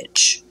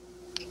knowledge?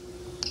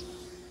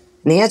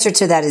 And the answer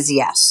to that is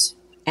yes.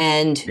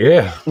 And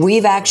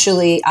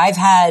I've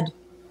had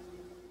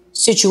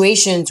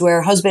situations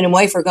where husband and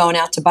wife are going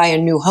out to buy a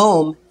new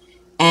home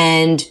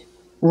and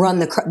run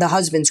the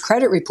husband's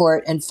credit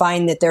report and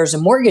find that there's a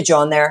mortgage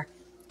on there,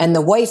 and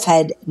the wife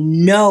had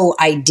no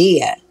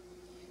idea.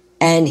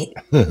 And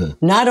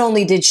not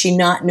only did she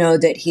not know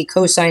that he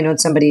co-signed on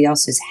somebody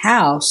else's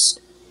house,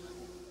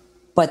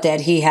 but that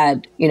he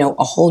had,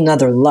 a whole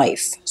nother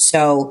life.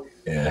 So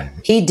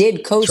he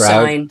did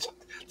co-sign.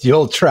 The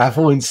old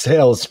traveling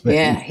salesman.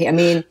 Yeah, I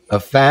mean, a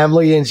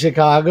family in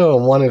Chicago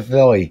and one in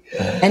Philly.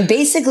 And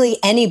basically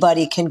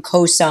anybody can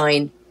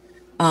co-sign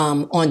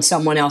on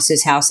someone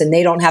else's house, and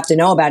they don't have to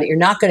know about it. You're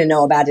not going to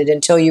know about it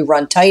until you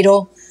run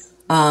title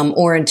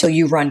or until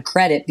you run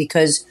credit,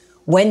 because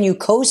when you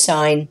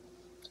co-sign,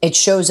 it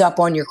shows up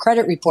on your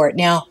credit report.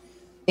 Now,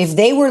 if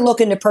they were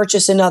looking to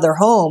purchase another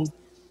home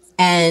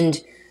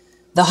and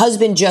the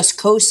husband just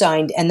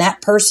co-signed and that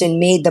person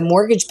made the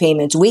mortgage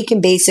payments, we can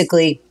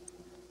basically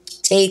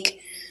take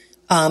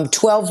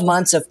 12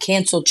 months of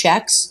canceled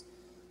checks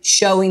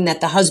showing that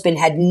the husband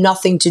had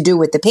nothing to do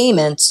with the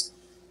payments,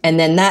 and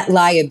then that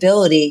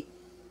liability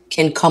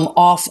can come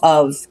off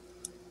of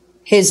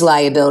his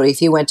liability if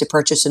he went to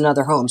purchase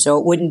another home. So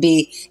it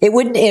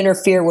wouldn't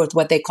interfere with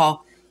what they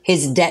call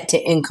his debt to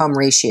income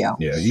ratio.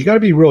 Yeah, you got to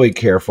be really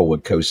careful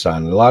with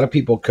co-signing. A lot of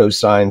people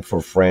co-sign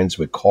for friends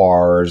with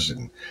cars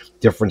and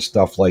different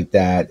stuff like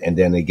that, and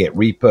then they get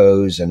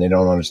repos and they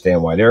don't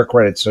understand why their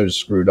credit's so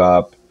screwed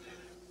up,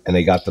 and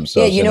they got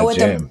themselves in a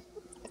jam.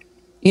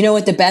 You know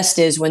what the best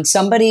is? When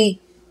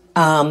somebody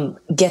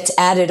gets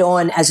added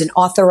on as an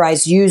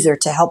authorized user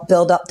to help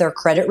build up their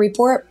credit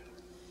report,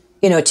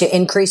 to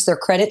increase their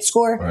credit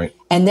score. Right.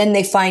 And then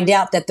they find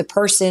out that the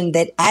person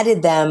that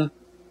added them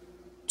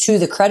to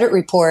the credit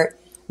report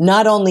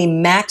not only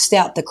maxed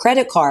out the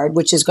credit card,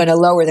 which is going to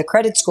lower the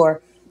credit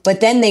score, but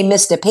then they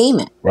missed a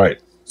payment. Right.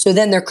 So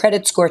then their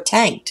credit score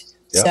tanked.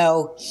 Yep.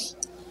 So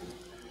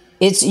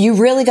you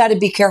really got to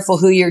be careful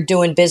who you're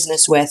doing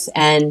business with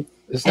and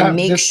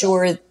make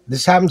sure.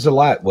 This happens a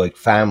lot, like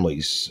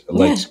families,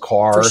 like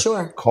cars,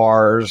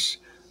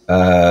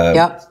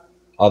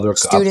 other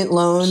student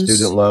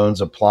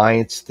loans,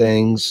 appliance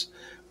things.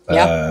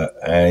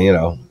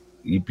 And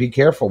you be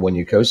careful when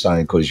you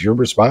co-sign because you're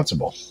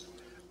responsible.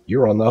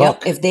 You're on the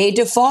hook. If they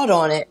default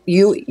on it,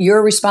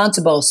 you're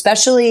responsible,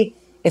 especially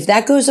if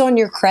that goes on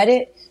your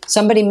credit,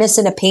 somebody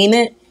missing a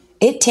payment,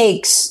 it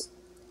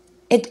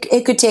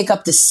could take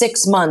up to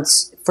 6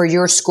 months for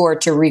your score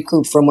to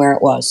recoup from where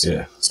it was.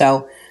 Yeah.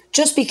 So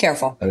just be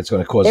careful. And it's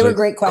going to cause They were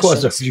great questions.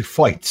 Cause a few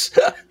fights.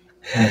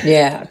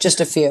 Yeah,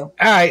 just a few. All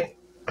right.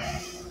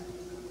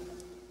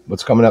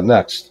 What's coming up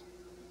next?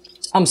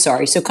 I'm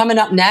sorry. So coming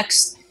up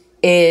next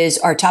is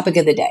our topic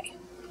of the day.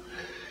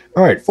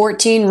 All right.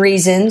 14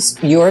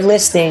 reasons your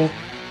listing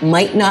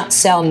might not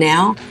sell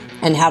now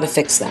and how to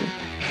fix them.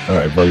 All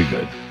right. Very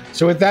good.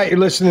 So with that, you're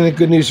listening to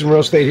Good News in Real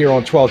Estate here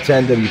on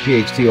 1210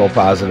 WPHT, all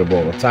positive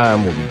all the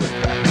time. We'll be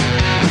right back.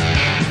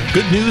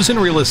 Good News in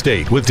Real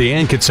Estate with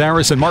Deanne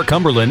Katsaris and Mark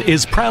Cumberland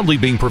is proudly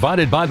being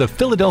provided by the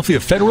Philadelphia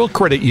Federal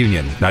Credit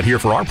Union. Not here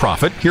for our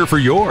profit, here for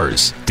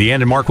yours.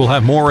 Deanne and Mark will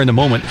have more in a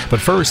moment, but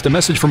first, a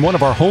message from one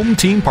of our home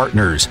team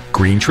partners,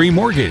 Green Tree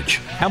Mortgage.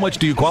 How much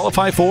do you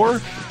qualify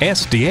for?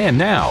 Ask Deanne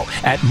now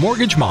at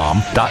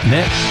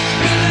mortgagemom.net.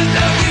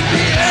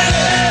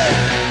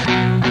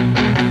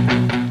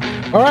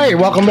 All right,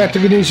 welcome back to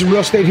Good News in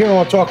Real Estate here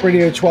on Talk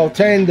Radio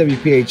 1210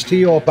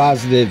 WPHT, all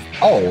positive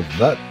all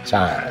the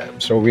time.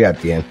 So where we at,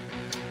 Deanne?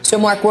 So,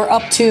 Mark, we're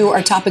up to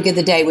our topic of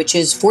the day, which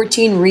is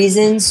 14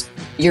 reasons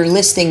your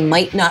listing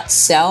might not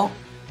sell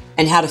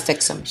and how to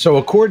fix them. So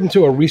according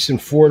to a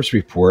recent Forbes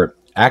report,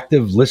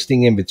 active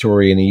listing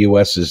inventory in the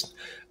U.S. is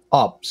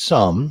up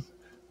some.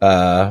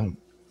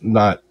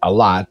 Not a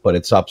lot, but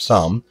it's up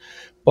some.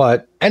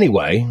 But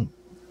anyway,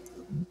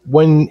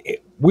 when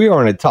we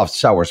are in a tough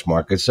seller's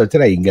market, so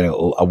today you can get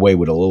away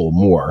with a little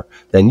more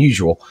than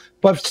usual.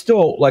 But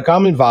still, like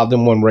I'm involved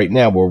in one right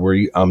now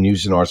where I'm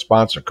using our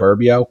sponsor,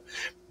 Curbio,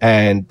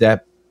 and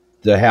that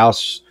the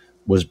house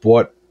was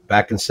bought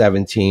back in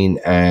 2017,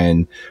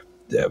 and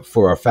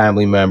for a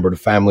family member, the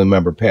family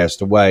member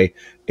passed away.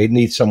 It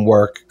needs some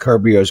work.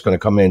 Curbio is going to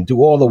come in,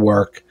 do all the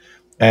work,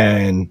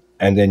 and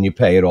then you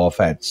pay it off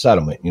at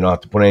settlement. You don't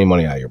have to put any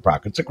money out of your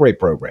pocket. It's a great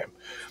program.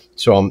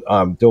 So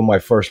I'm doing my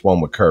first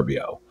one with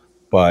Curbio.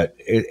 But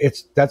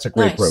that's a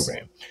great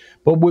program.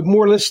 But with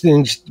more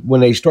listings,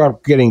 when they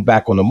start getting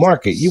back on the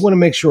market, you want to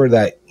make sure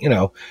that,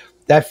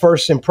 that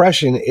first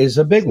impression is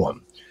a big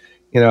one.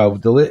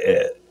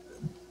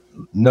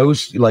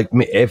 Knows, like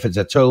if it's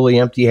a totally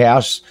empty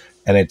house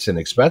and it's an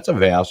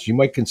expensive house, you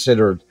might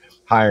consider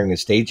hiring a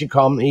staging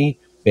company,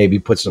 maybe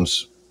put some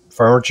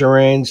furniture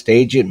in,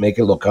 stage it, make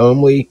it look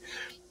homely.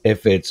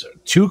 If it's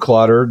too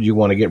cluttered, you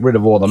want to get rid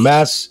of all the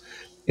mess.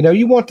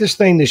 You want this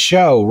thing to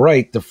show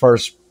right the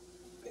first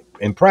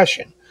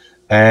impression,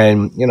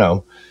 and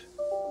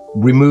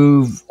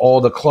remove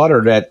all the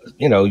clutter that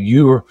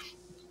you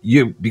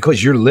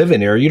because you're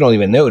living there, you don't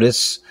even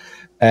notice.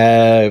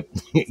 On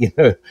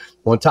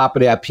top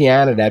of that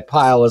piano, that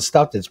pile of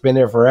stuff that's been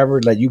there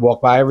forever that you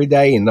walk by every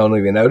day and don't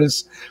even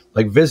notice,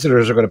 like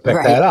visitors are going to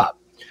pick that up.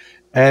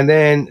 And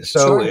then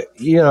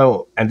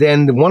and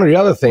then one of the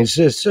other things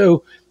is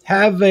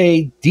have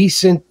a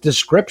decent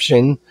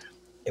description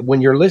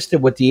when you're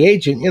listed with the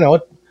agent.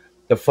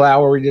 The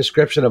flowery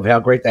description of how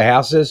great the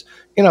house is.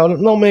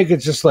 Don't make it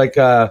just like,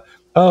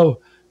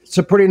 it's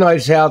a pretty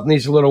nice house,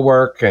 needs a little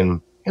work, and,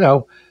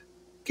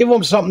 give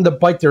them something to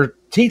bite their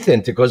teeth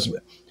into, because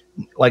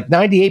like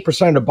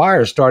 98% of the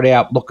buyers start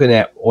out looking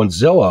at on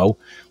Zillow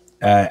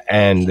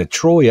and the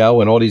Trulia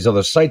and all these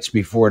other sites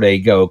before they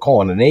go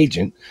calling an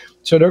agent.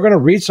 So they're going to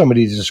read some of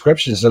these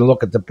descriptions and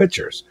look at the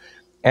pictures.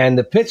 And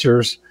the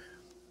pictures,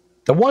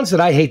 the ones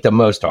that I hate the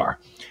most are,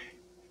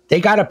 they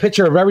got a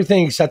picture of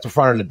everything except the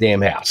front of the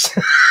damn house.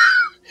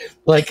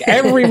 Like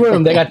every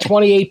room, they got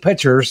 28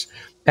 pictures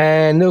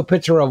and no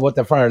picture of what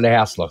the front of the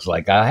house looks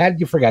like. How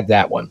did you forget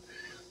that one?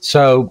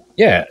 So,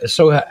 yeah.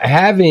 So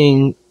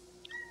having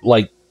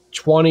like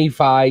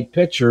 25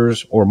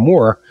 pictures or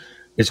more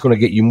is going to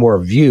get you more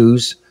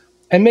views.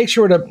 And make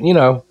sure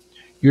to,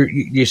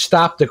 you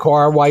stop the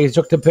car while you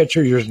took the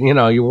picture.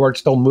 You weren't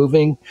still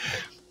moving.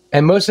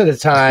 And most of the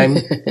time,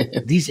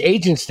 these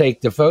agents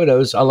take the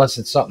photos, unless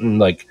it's something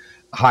like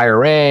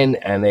higher end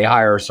and they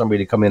hire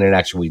somebody to come in and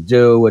actually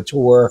do a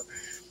tour.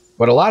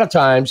 But a lot of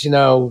times,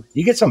 you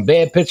get some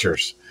bad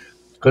pictures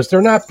because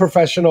they're not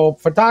professional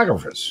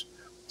photographers.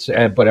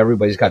 But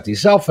everybody's got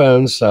these cell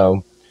phones,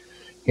 so,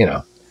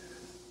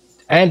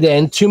 And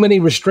then too many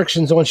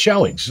restrictions on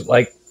showings.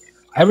 Like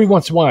every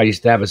once in a while, I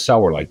used to have a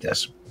seller like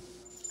this.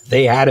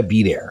 They had to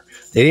be there.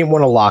 They didn't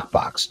want a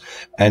lockbox.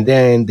 And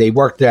then they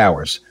worked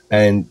hours.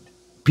 And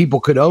people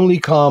could only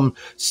come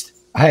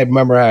I had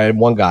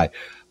one guy.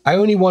 I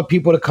only want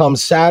people to come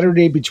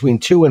Saturday between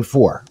 2 and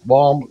 4.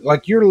 Well,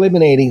 like, you're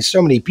eliminating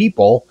so many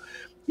people.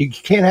 You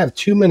can't have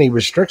too many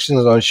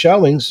restrictions on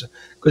showings,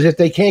 because if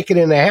they can't get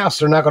in the house,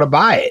 they're not going to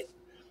buy it,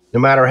 no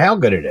matter how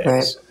good it is.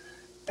 Right.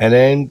 And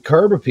then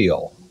curb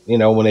appeal.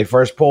 When they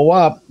first pull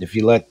up, if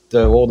you let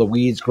all the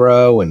weeds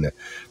grow and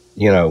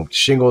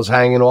shingles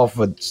hanging off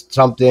of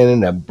something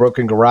and a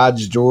broken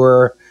garage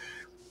door,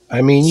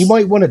 I mean, you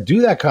might want to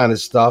do that kind of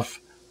stuff,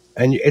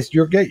 and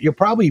you'll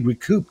probably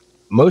recoup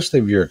most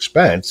of your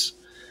expense.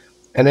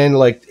 And then,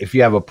 like, if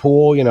you have a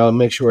pool,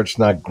 make sure it's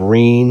not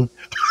green.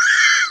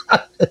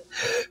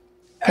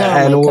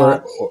 And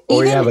or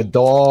you have a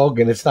dog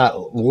and it's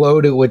not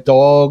loaded with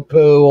dog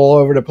poo all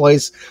over the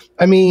place.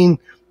 I mean,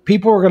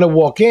 people are going to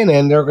walk in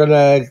and they're going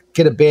to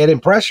get a bad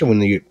impression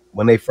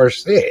when they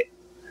first see it.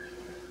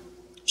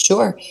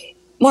 Sure.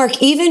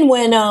 Mark, even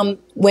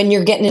when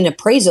you're getting an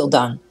appraisal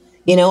done,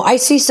 I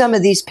see some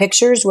of these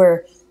pictures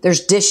where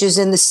there's dishes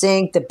in the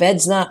sink, the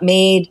bed's not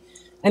made.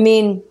 I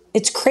mean,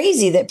 it's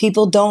crazy that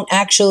people don't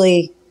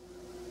actually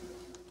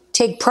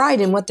take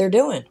pride in what they're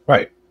doing.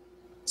 Right.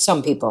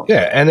 Some people.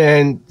 Yeah,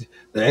 and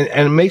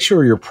make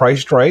sure you're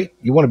priced right.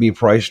 You want to be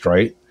priced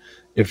right.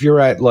 If you're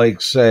at,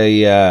 like,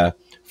 say,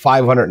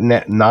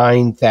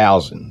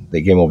 509,000,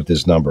 they came up with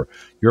this number.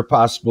 You're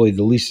possibly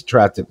the least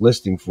attractive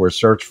listing for a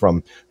search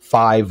from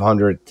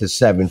 500 to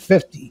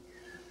 750.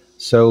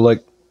 So,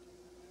 like,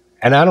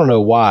 and I don't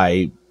know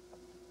why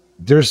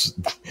there's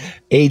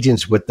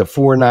agents with the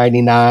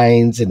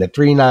 499s and the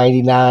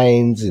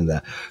 399s and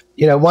the,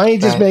 why don't you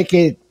just make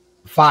it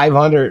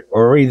 500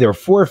 or either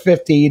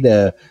 450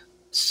 to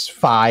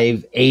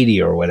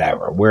 580 or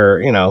whatever, where,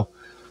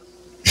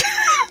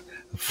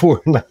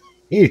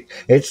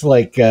 it's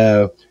like,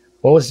 what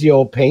was the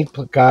old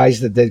paint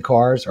guys that did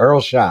cars? Earl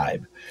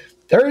Scheib,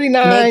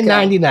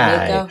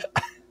 $39.99.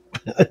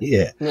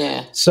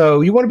 Yeah.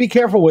 So you want to be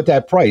careful with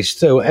that price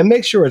too, and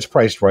make sure it's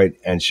priced right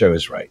and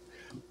shows right.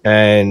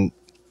 And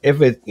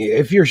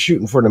if you're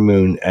shooting for the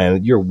moon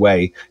and you're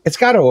way, it's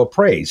got to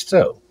appraise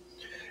too.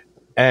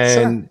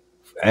 And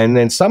And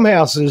then some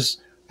houses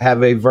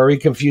have a very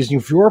confusing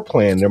floor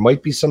plan. There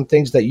might be some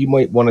things that you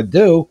might want to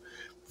do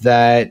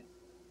that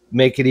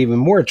make it even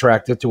more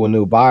attractive to a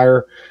new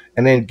buyer,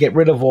 and then get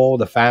rid of all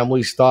the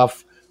family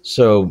stuff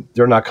so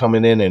they're not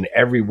coming in and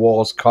every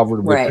wall is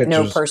covered with pictures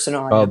no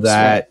personal of items,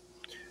 that.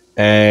 Right.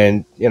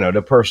 And,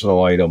 the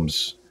personal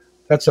items,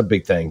 that's a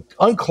big thing.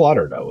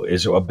 Unclutter, though,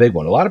 is a big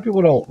one. A lot of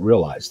people don't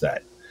realize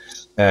that.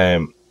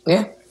 And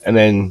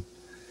then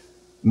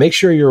make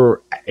sure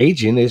your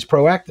agent is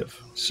proactive.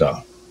 So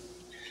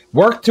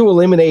work to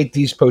eliminate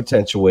these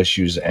potential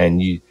issues,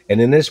 and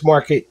in this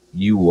market,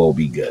 you will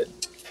be good.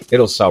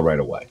 It'll sell right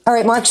away. All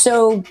right, Mark.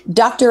 So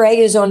Dr. A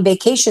is on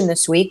vacation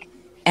this week,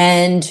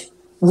 and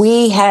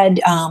we had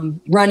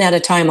run out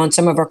of time on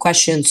some of our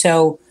questions.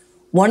 So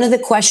one of the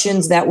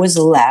questions that was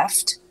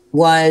left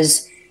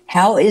was,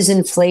 how is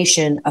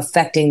inflation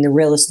affecting the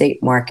real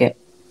estate market?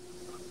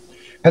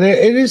 And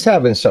it is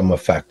having some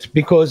effect,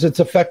 because it's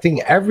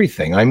affecting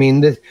everything. I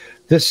mean, that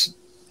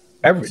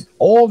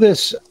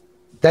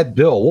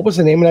bill, what was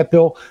the name of that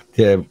bill?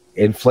 The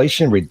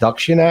Inflation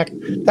Reduction Act.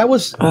 That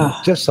was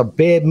just a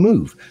bad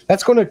move.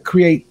 That's going to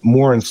create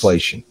more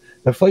inflation.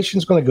 Inflation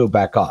is going to go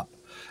back up.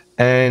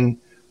 And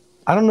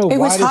I don't know why. It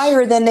was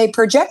higher than they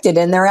projected,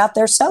 and they're out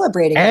there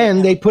celebrating.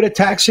 And they put a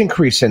tax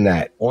increase in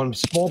that on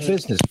small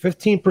business,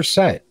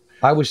 15%.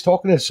 I was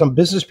talking to some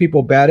business people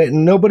about it,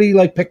 and nobody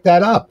picked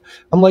that up.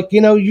 I'm like,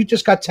 you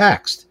just got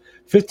taxed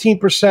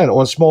 15%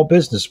 on small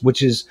business,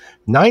 which is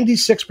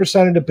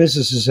 96% of the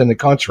businesses in the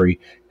country,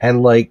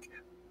 and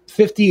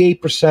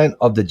 58%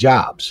 of the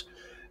jobs.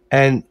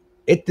 And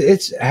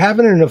it's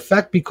having an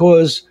effect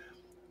because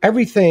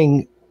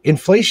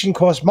inflation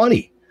costs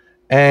money.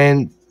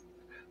 And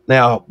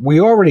now we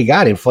already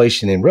got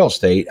inflation in real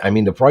estate. I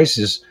mean, the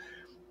prices,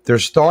 they're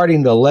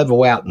starting to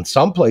level out in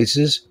some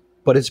places,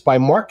 but it's by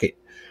market.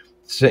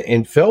 So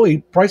in Philly,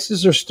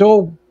 prices are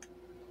still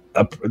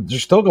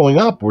going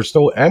up.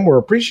 We're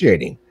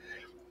appreciating.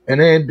 And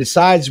then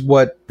besides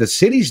what the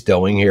city's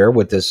doing here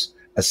with this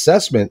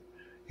assessment,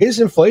 his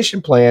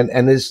inflation plan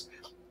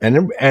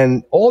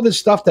and all this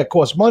stuff that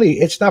costs money,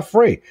 it's not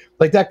free.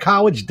 Like that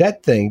college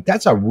debt thing,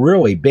 that's a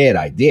really bad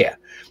idea.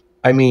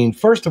 I mean,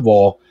 first of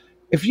all,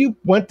 if you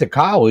went to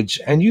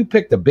college and you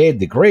picked a bad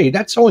degree,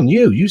 that's on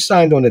you. You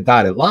signed on the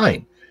dotted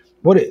line.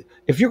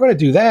 If you're going to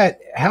do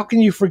that, how can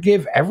you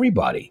forgive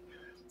everybody?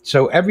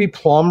 So every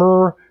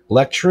plumber,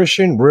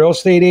 electrician, real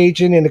estate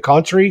agent in the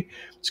country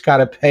has got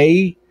to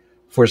pay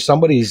for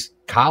somebody's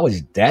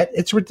college debt.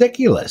 It's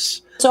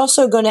ridiculous. It's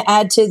also going to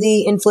add to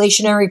the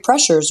inflationary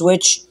pressures,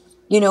 which,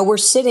 we're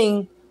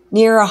sitting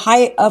near a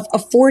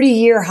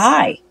 40-year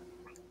high.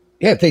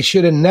 Yeah, they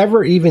should have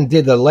never even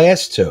did the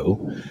last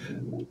two.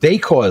 They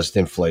caused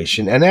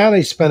inflation, and now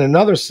they spent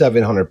another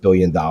 $700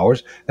 billion,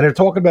 and they're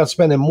talking about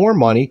spending more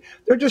money.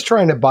 They're just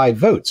trying to buy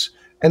votes,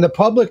 and the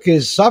public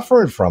is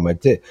suffering from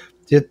it.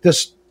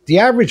 The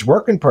average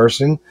working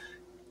person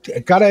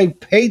got a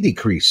pay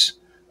decrease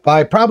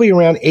by probably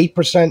around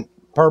 8%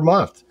 per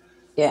month.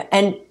 Yeah,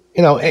 and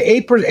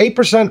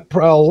 8%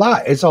 a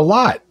lot. It's a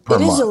lot per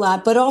month. It is a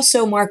lot, but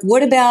also, Mark,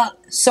 what about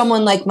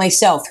someone like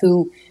myself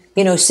who,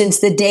 since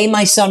the day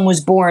my son was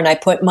born, I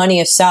put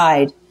money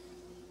aside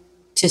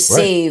to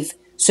save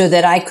so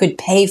that I could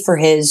pay for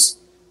his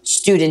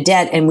student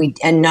debt and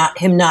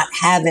not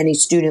have any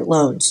student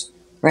loans,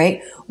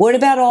 right? What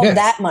about all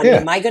that money?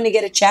 Am I going to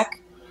get a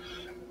check?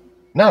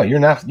 No, you're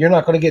not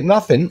going to get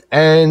nothing.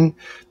 And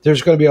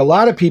there's going to be a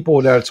lot of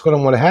people that's going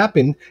to want to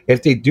happen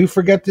if they do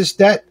forget this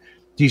debt.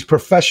 These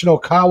professional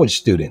college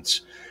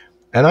students,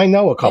 and I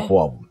know a couple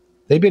of them.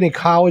 They've been in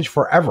college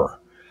forever,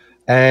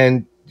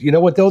 and you know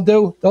what they'll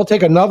do? They'll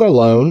take another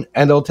loan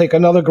and they'll take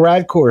another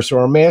grad course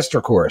or a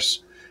master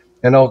course,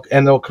 and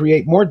they'll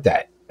create more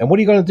debt. And what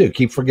are you going to do?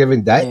 Keep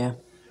forgiving debt? Yeah.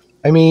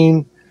 I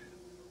mean,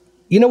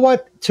 you know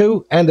what?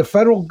 Too, and the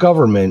federal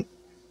government,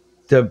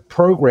 the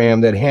program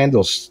that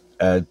handles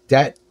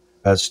debt.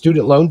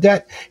 Student loan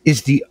debt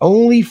is the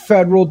only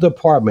federal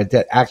department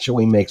that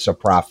actually makes a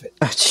profit.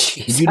 Oh,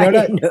 geez, Did you know that?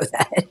 I didn't know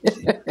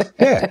that.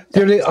 Yeah,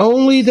 they're the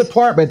only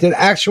department that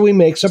actually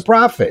makes a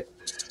profit.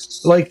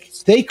 Like,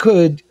 they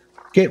could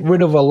get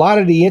rid of a lot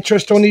of the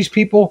interest on these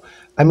people.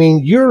 I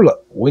mean,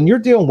 when you're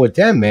dealing with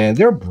them, man,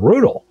 they're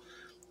brutal.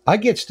 I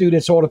get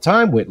students all the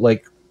time with,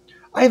 like,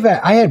 I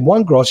had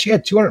one girl, she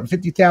had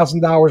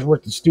 $250,000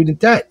 worth of student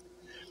debt,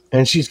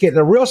 and she's getting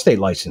a real estate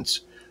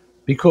license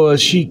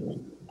because she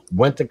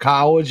went to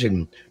college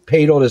and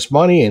paid all this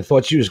money and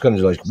thought she was going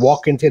to like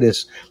walk into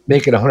this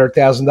making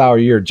 $100,000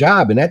 a year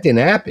job. And that didn't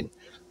happen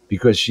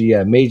because she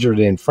majored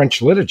in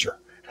French literature.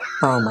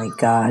 Oh my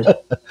God.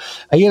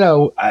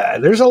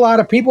 There's a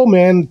lot of people,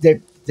 man,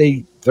 that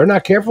they're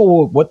not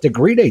careful with what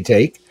degree they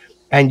take,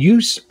 and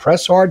you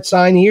press hard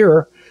sign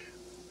here.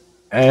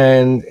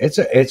 And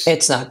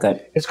it's not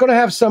good. It's going to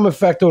have some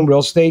effect on real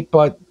estate,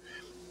 but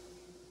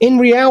in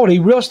reality,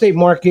 real estate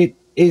market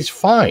is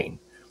fine.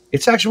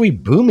 It's actually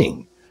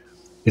booming.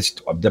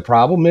 The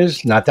problem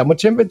is not that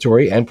much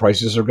inventory, and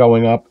prices are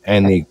going up,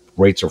 and the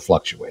rates are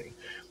fluctuating.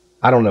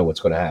 I don't know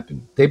what's going to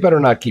happen. They better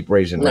not keep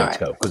raising rates,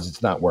 though, because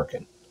it's not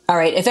working. All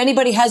right. If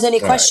anybody has any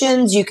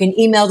questions, you can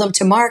email them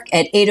to Mark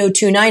at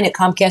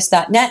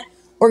 8029@comcast.net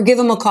or give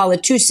him a call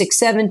at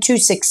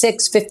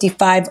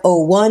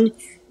 267-266-5501.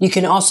 You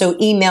can also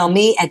email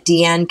me at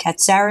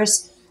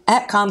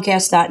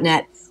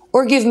deannekatsaris@comcast.net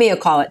or give me a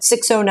call at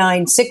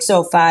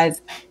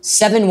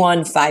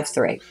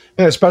 609-605-7153.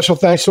 And a special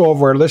thanks to all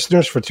of our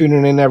listeners for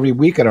tuning in every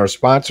week and our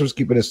sponsors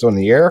keeping us on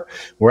the air.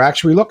 We're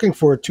actually looking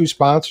for 2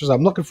 sponsors.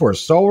 I'm looking for a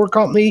solar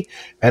company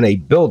and a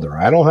builder.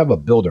 I don't have a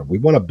builder. We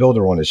want a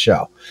builder on the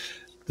show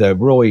to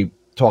really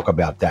talk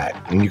about that.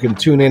 And you can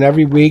tune in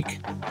every week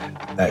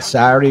at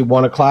Saturday,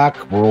 1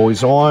 o'clock. We're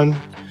always on.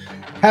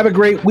 Have a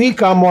great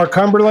week. I'm Mark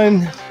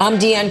Cumberland. I'm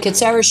Deanne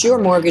Katsaris, your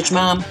mortgage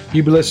mom.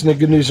 You've been listening to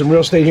Good News in Real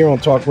Estate here on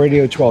Talk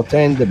Radio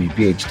 1210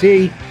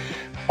 WPHT.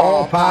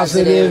 All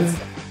positive,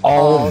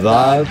 all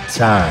the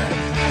time.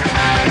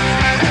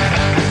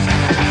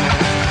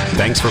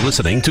 Thanks for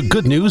listening to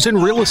Good News in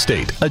Real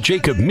Estate, a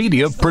Jacob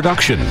Media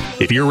production.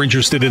 If you're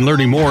interested in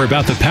learning more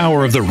about the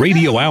power of the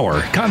radio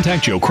hour,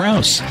 contact Joe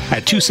Kraus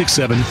at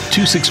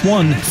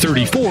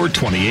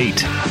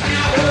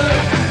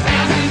 267-261-3428.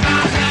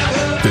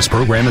 This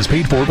program is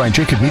paid for by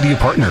Jacob Media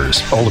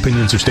Partners. All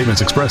opinions or statements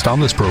expressed on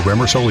this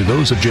program are solely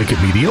those of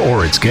Jacob Media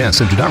or its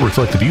guests and do not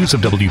reflect the views of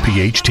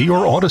WPHT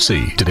or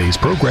Odyssey. Today's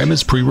program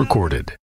is pre-recorded.